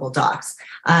a Google Docs.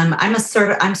 I'm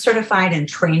certified in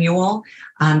Trainual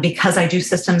because I do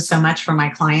systems so much for my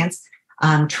clients.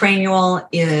 Trainual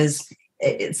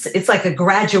it's like a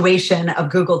graduation of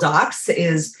Google Docs.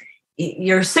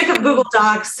 you're sick of Google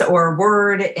Docs or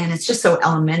Word, and it's just so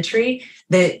elementary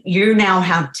that you now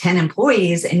have 10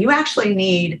 employees and you actually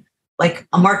need like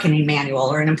a marketing manual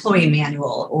or an employee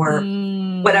manual or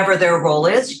whatever their role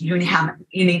is. You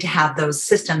need to have those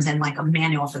systems and like a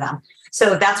manual for them.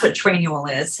 So that's what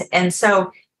Trainual is. And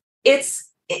so it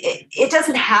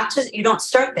doesn't have to, you don't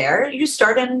start there. You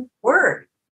start in Word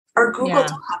or Google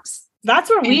Docs. That's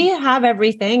where we have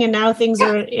everything. And now things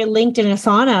are linked in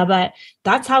Asana, but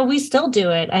that's how we still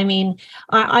do it. I mean,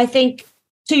 I think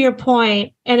to your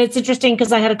point, and it's interesting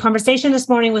because I had a conversation this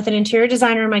morning with an interior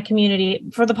designer in my community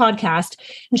for the podcast.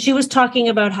 And she was talking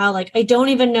about how like, I don't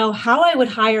even know how I would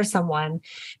hire someone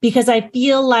because I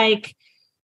feel like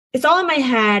it's all in my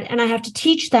head and I have to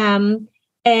teach them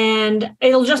and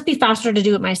it'll just be faster to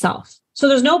do it myself. So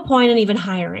there's no point in even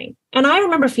hiring. And I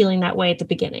remember feeling that way at the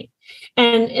beginning.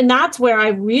 And that's where I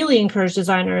really encourage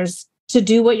designers to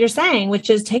do what you're saying, which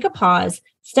is take a pause,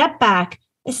 step back,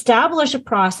 establish a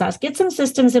process, get some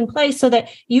systems in place so that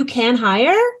you can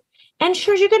hire. And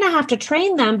sure, you're going to have to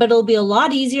train them, but it'll be a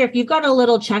lot easier if you've got a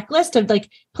little checklist of like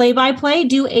play by play,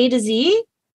 do A to Z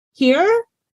here,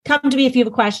 come to me if you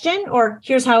have a question, or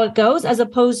here's how it goes, as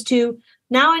opposed to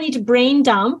now I need to brain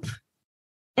dump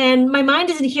and my mind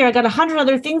isn't here. I got 100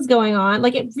 other things going on.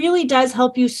 Like it really does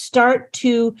help you start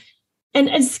to,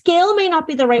 and scale may not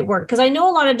be the right word, because I know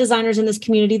a lot of designers in this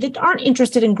community that aren't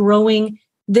interested in growing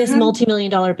this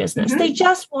multi-million-dollar business. They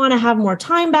just want to have more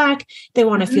time back. They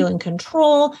want to feel in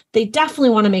control. They definitely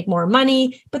want to make more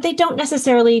money, but they don't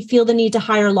necessarily feel the need to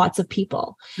hire lots of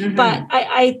people. But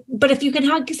but if you can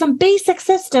have some basic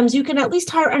systems, you can at least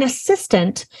hire an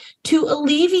assistant to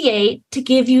alleviate, to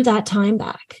give you that time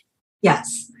back.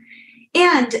 Yes.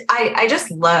 And I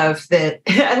just love that.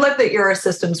 I love that you're a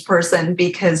systems person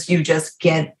because you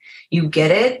get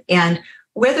it. And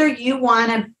whether you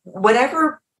want to,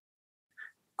 whatever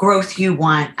growth you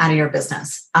want out of your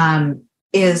business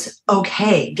is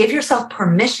okay. Give yourself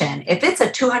permission. If it's a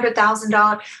 $200,000,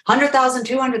 $100,000,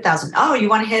 $200,000, oh, you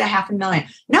want to hit $500,000.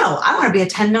 No, I want to be a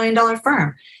 $10 million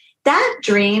firm. That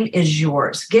dream is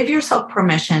yours. Give yourself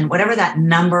permission, whatever that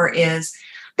number is.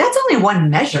 That's only one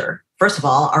measure. First of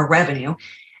all, our revenue.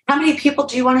 How many people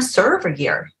do you want to serve a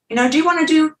year? Do you want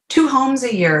to do 2 homes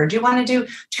a year? Do you want to do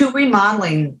 2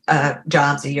 remodeling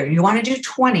jobs a year? You want to do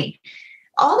 20?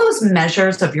 All those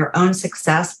measures of your own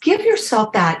success, give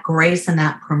yourself that grace and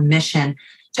that permission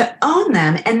to own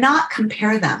them and not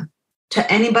compare them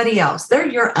to anybody else. They're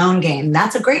your own game.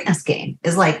 That's a greatness game.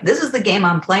 Is like, this is the game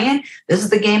I'm playing. This is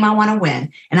the game I want to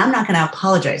win. And I'm not going to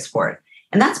apologize for it.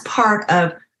 And that's part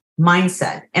of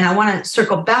mindset. And I want to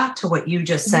circle back to what you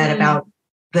just said about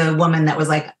the woman that was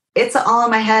like, it's all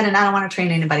in my head and I don't want to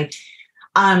train anybody.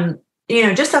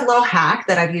 Just a little hack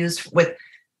that I've used with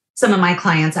some of my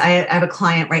clients. I have a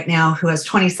client right now who has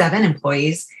 27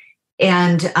 employees,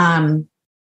 and some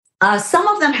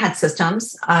of them had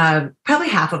systems, probably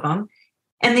half of them,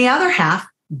 and the other half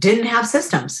didn't have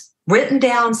systems, written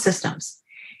down systems.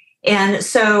 And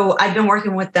so I've been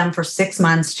working with them for 6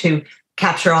 months to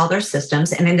capture all their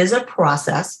systems, and it is a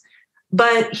process.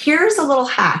 But here's a little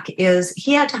hack: is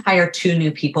he had to hire 2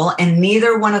 new people, and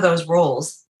neither one of those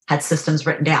roles had systems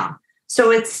written down. So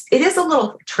it is a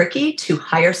little tricky to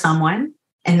hire someone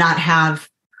and not have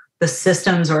the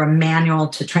systems or a manual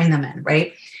to train them in,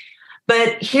 right?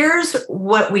 But here's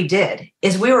what we did: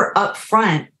 is we were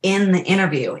upfront in the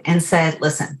interview and said,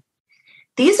 listen,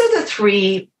 these are the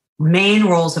 3 main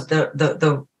roles of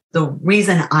the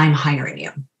reason I'm hiring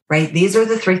you, right? These are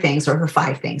the 3 things, or the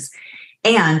 5 things.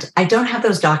 And I don't have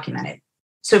those documented.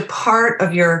 So part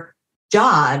of your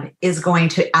job is going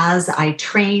to, as I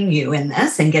train you in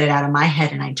this and get it out of my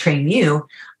head and I train you,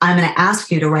 I'm going to ask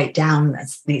you to write down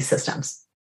these systems,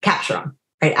 capture them,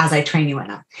 right? As I train you in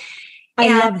them.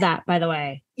 I love that, by the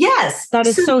way. Yes. That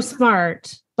is so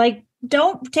smart. Like,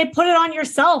 don't put it on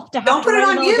yourself to have don't to put it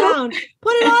on you. Down.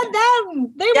 Put it on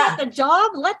them. They want the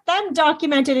job. Let them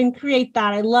document it and create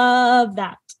that. I love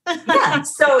that. Yeah.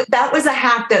 So that was a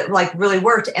hack that like really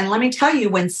worked. And let me tell you,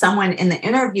 when someone in the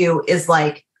interview is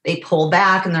like, they pull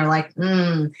back and they're like,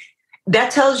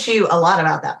 that tells you a lot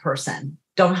about that person.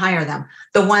 Don't hire them.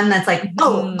 The one that's like,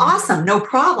 oh, awesome. No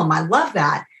problem. I love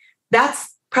that.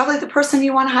 That's probably the person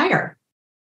you want to hire.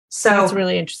 So that's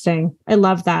really interesting. I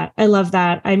love that.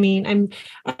 I mean,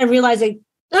 I realize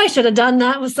I should have done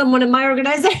that with someone in my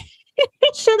organization.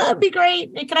 Sure, that'd be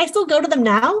great. Can I still go to them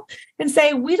now and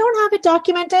say, we don't have it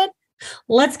documented?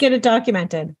 Let's get it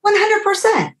documented.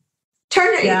 100%.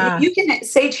 You can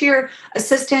say to your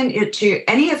assistant, to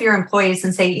any of your employees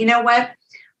and say, you know what?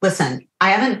 listen,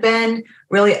 I haven't been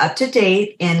really up to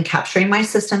date in capturing my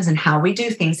systems and how we do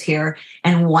things here.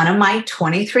 And one of my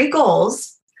 2023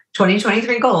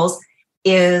 goals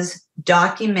is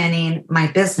documenting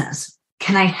my business.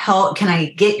 Can I help? Can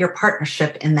I get your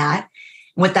partnership in that?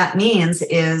 What that means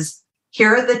is,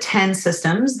 here are the 10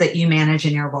 systems that you manage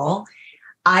in your role.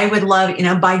 I would love,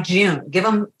 by June, give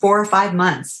them 4 or 5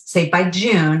 months. Say by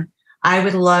June, I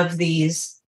would love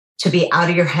these to be out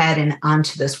of your head and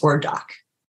onto this Word doc.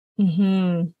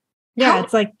 Mm-hmm. Yeah,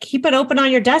 it's like keep it open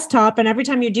on your desktop, and every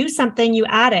time you do something, you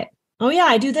add it. Oh yeah,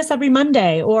 I do this every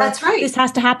Monday, or that's right. This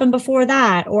has to happen before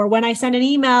that, or when I send an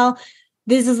email,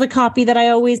 this is the copy that I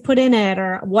always put in it,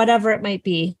 or whatever it might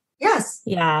be. Yes.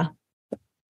 Yeah.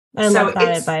 I love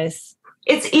that advice.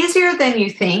 It's easier than you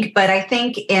think, but I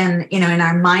think in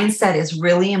our mindset is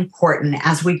really important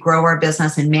as we grow our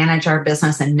business and manage our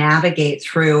business and navigate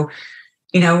through,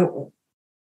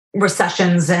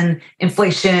 recessions and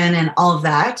inflation and all of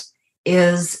that.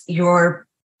 Is your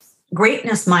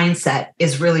greatness mindset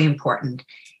is really important.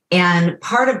 And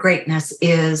part of greatness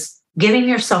is giving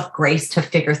yourself grace to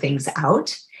figure things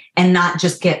out and not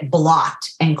just get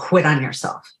blocked and quit on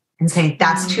yourself and saying,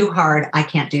 that's too hard, I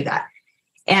can't do that.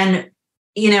 And,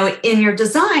 in your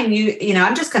design,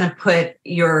 I'm just going to put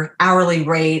your hourly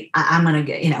rate, I'm going to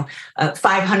get,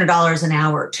 $500 an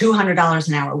hour, $200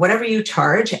 an hour, whatever you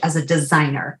charge as a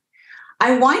designer.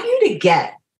 I want you to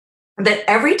get that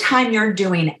every time you're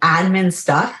doing admin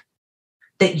stuff,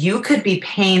 that you could be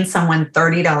paying someone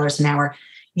 $30 an hour,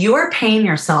 you are paying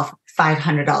yourself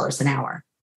 $500 an hour.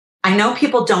 I know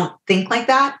people don't think like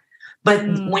that, but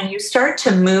when you start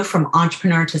to move from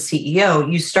entrepreneur to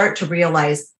CEO, you start to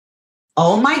realize,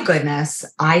 oh my goodness,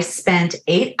 I spent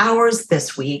 8 hours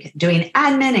this week doing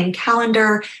admin and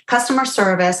calendar, customer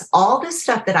service, all this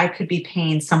stuff that I could be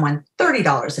paying someone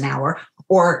 $30 an hour,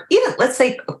 or even, let's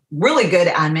say, really good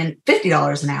admin,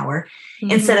 $50 an hour,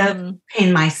 instead of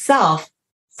paying myself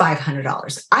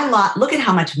 $500. Look at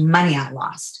how much money I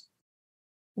lost.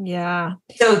 Yeah.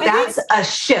 So that's a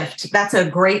shift. That's a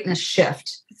greatness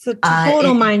shift. It's a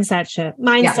total mindset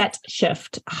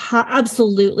shift.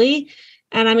 Absolutely.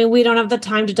 And I mean, we don't have the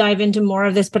time to dive into more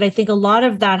of this, but I think a lot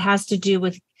of that has to do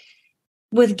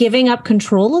with giving up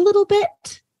control a little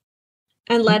bit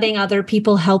and letting other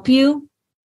people help you.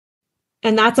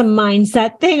 And that's a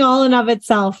mindset thing all in of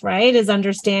itself, right? Is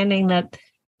understanding that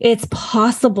it's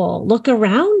possible. Look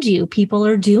around you. People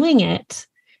are doing it.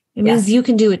 It means you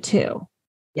can do it too.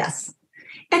 Yes.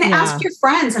 And ask your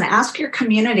friends and ask your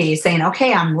community saying,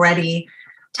 okay, I'm ready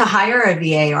to hire a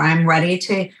VA, or I'm ready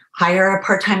to hire a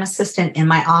part-time assistant in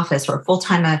my office, or a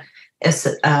full-time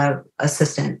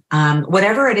assistant,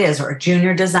 whatever it is, or a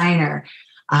junior designer.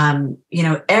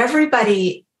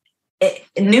 Everybody,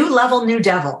 new level, new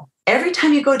devil. Every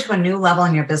time you go to a new level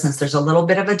in your business, there's a little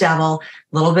bit of a devil,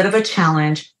 a little bit of a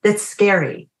challenge that's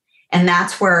scary. And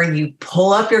that's where you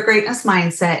pull up your greatness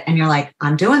mindset and you're like,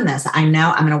 I'm doing this. I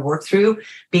know I'm going to work through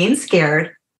being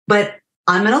scared, but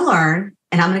I'm going to learn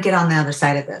and I'm going to get on the other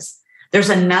side of this. There's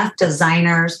enough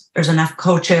designers, there's enough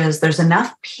coaches, there's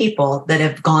enough people that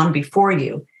have gone before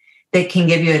you that can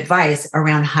give you advice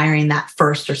around hiring that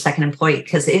first or second employee,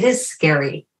 because it is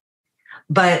scary,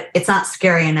 but it's not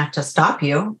scary enough to stop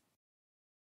you.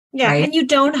 Yeah. Right? And you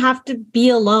don't have to be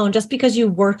alone just because you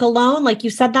work alone. Like you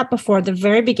said that before at the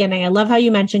very beginning. I love how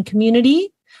you mentioned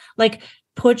community. Like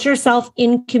put yourself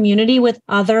in community with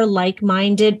other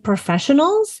like-minded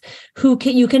professionals who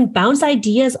you can bounce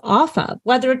ideas off of,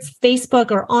 whether it's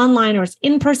Facebook or online, or it's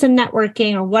in-person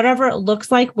networking, or whatever it looks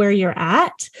like where you're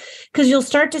at, because you'll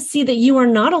start to see that you are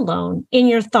not alone in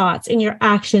your thoughts, in your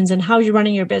actions, and how you're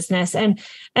running your business. And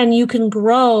you can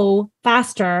grow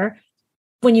faster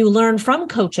when you learn from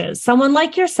coaches, someone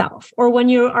like yourself, or when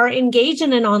you are engaged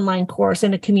in an online course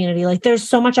in a community. Like there's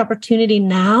so much opportunity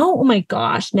now, oh my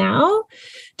gosh, now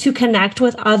to connect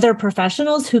with other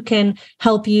professionals who can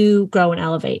help you grow and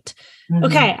elevate. Mm-hmm.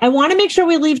 Okay, I want to make sure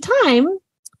we leave time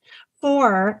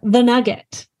for the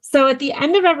nugget. So at the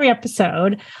end of every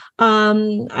episode,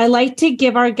 I like to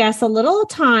give our guests a little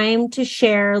time to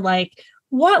share, like,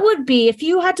 what would be, if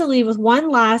you had to leave with one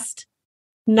last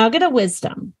nugget of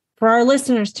wisdom for our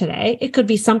listeners today. It could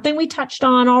be something we touched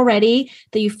on already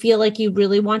that you feel like you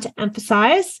really want to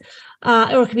emphasize,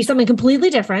 or it could be something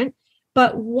completely different.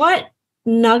 But what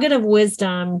nugget of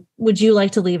wisdom would you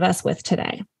like to leave us with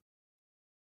today?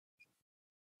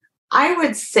 I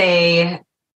would say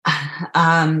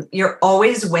you're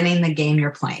always winning the game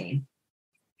you're playing.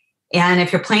 And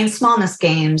if you're playing smallness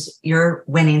games, you're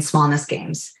winning smallness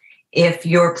games. If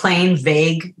you're playing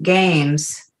vague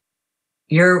games,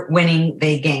 you're winning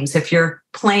vague games. If you're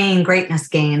playing greatness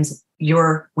games,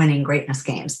 you're winning greatness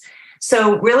games.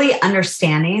 So really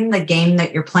understanding the game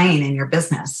that you're playing in your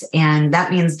business. And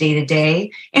that means day to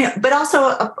day, but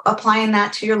also applying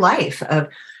that to your life of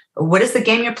what is the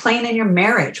game you're playing in your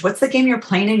marriage? What's the game you're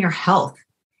playing in your health?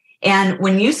 And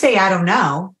when you say, I don't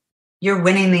know, you're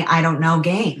winning the I don't know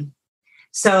game.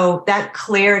 So that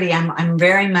clarity, I'm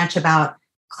very much about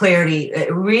clarity,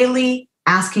 really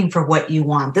asking for what you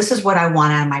want. This is what I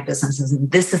want out of my businesses, and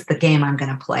this is the game I'm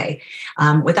going to play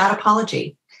without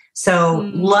apology. So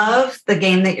love the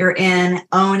game that you're in,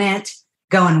 own it,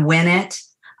 go and win it,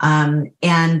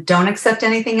 and don't accept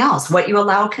anything else. What you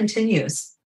allow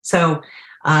continues. So,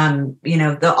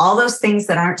 all those things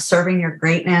that aren't serving your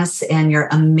greatness and your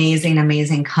amazing,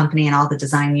 amazing company and all the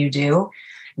design you do,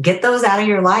 get those out of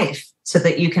your life so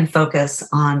that you can focus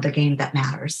on the game that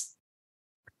matters.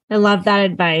 I love that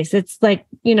advice. It's like,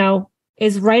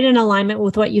 is right in alignment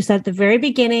with what you said at the very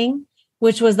beginning,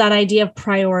 which was that idea of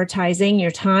prioritizing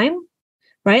your time,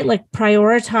 right? Like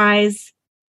prioritize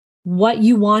what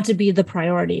you want to be the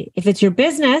priority. If it's your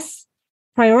business,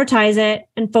 prioritize it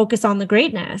and focus on the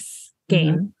greatness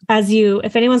game.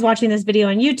 If anyone's watching this video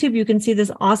on YouTube, you can see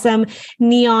this awesome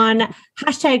neon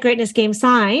 #greatness game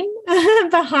sign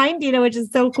behind, which is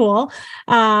so cool.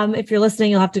 If you're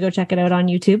listening, you'll have to go check it out on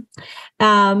YouTube.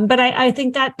 But I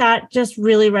think that just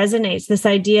really resonates. This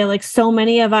idea, like so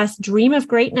many of us dream of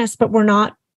greatness, but we're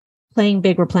not playing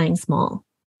big, we're playing small.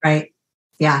 Right.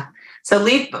 Yeah. So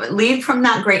leave from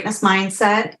that greatness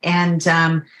mindset and,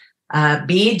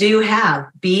 be, do, have.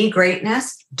 Be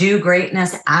greatness, do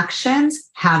greatness actions,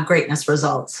 have greatness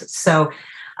results. So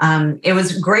it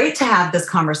was great to have this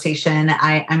conversation.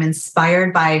 I'm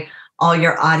inspired by all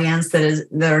your audience that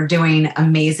are doing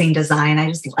amazing design.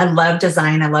 I love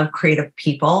design. I love creative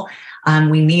people.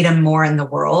 We need them more in the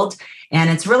world. And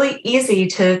it's really easy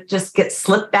to just get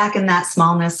slipped back in that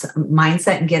smallness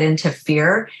mindset and get into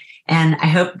fear. And I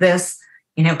hope this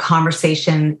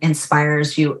conversation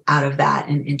inspires you out of that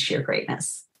and into your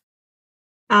greatness.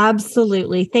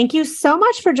 Absolutely. Thank you so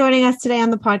much for joining us today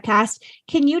on the podcast.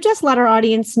 Can you just let our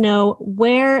audience know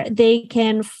where they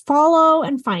can follow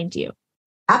and find you?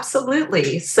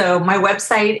 Absolutely. So my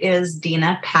website is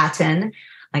Dena Patton,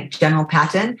 like General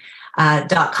Patton,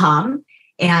 .com.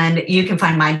 And you can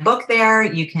find my book there.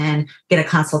 You can get a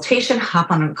consultation, hop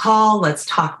on a call. Let's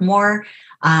talk more,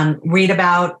 read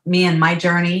about me and my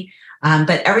journey.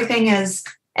 But everything is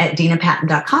at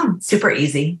denapatton.com. Super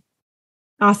easy.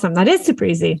 Awesome. That is super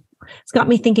easy. It's got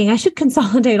me thinking I should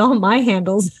consolidate all my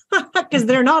handles because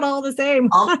they're not all the same.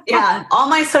 All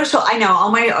my social, I know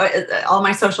all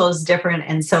my social is different.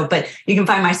 And so, but you can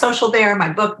find my social there, my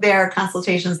book there,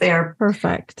 consultations there.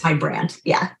 Perfect. My brand.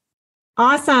 Yeah.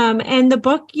 Awesome. And the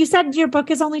book, you said your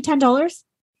book is only $10?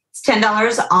 It's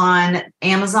 $10 on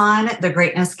Amazon, The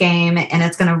Greatness Game, and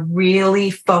it's going to really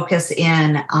focus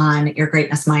in on your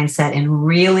greatness mindset and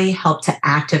really help to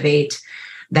activate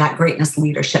that greatness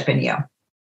leadership in you.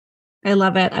 I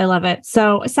love it. I love it.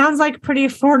 So it sounds like a pretty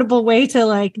affordable way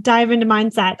to dive into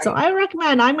mindset. So I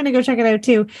recommend, I'm going to go check it out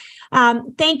too.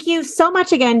 Thank you so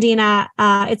much again, Dena.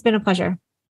 It's been a pleasure.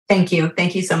 Thank you.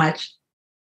 Thank you so much.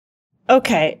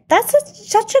 Okay,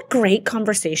 that's such a great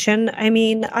conversation. I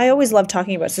mean, I always love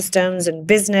talking about systems and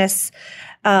business,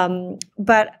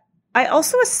 but I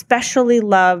also especially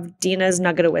love Dena's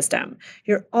nugget of wisdom.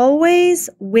 You're always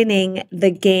winning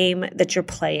the game that you're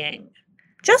playing.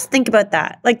 Just think about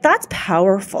that. That's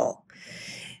powerful.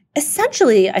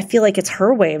 Essentially, I feel like it's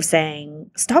her way of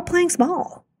saying, stop playing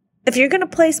small. If you're going to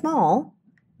play small,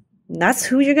 that's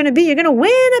who you're going to be. You're going to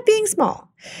win at being small.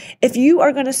 If you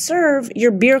are going to serve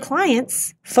your beer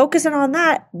clients, focusing on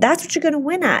that, that's what you're going to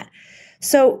win at.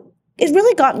 So it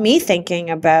really got me thinking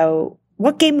about,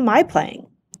 what game am I playing?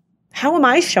 How am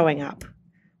I showing up?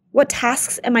 What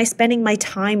tasks am I spending my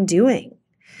time doing?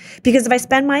 Because if I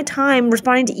spend my time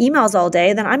responding to emails all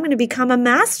day, then I'm going to become a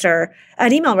master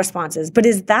at email responses. But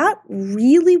is that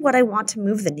really what I want to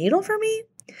move the needle for me?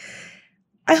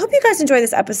 I hope you guys enjoy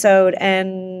this episode,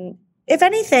 and if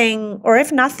anything, or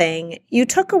if nothing, you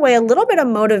took away a little bit of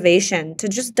motivation to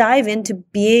just dive into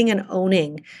being and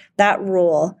owning that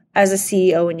role as a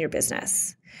CEO in your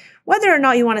business. Whether or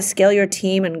not you want to scale your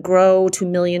team and grow to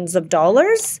millions of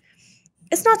dollars,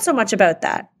 it's not so much about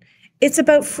that. It's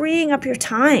about freeing up your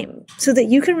time so that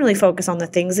you can really focus on the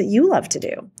things that you love to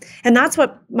do. And that's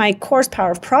what my course,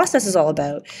 Power of Process, is all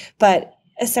about. But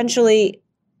essentially,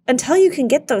 until you can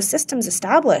get those systems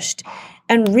established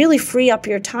and really free up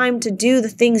your time to do the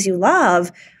things you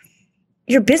love,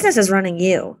 your business is running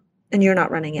you and you're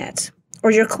not running it. Or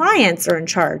your clients are in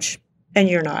charge and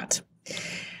you're not.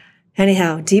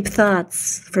 Anyhow, deep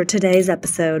thoughts for today's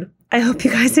episode. I hope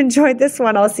you guys enjoyed this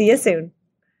one. I'll see you soon.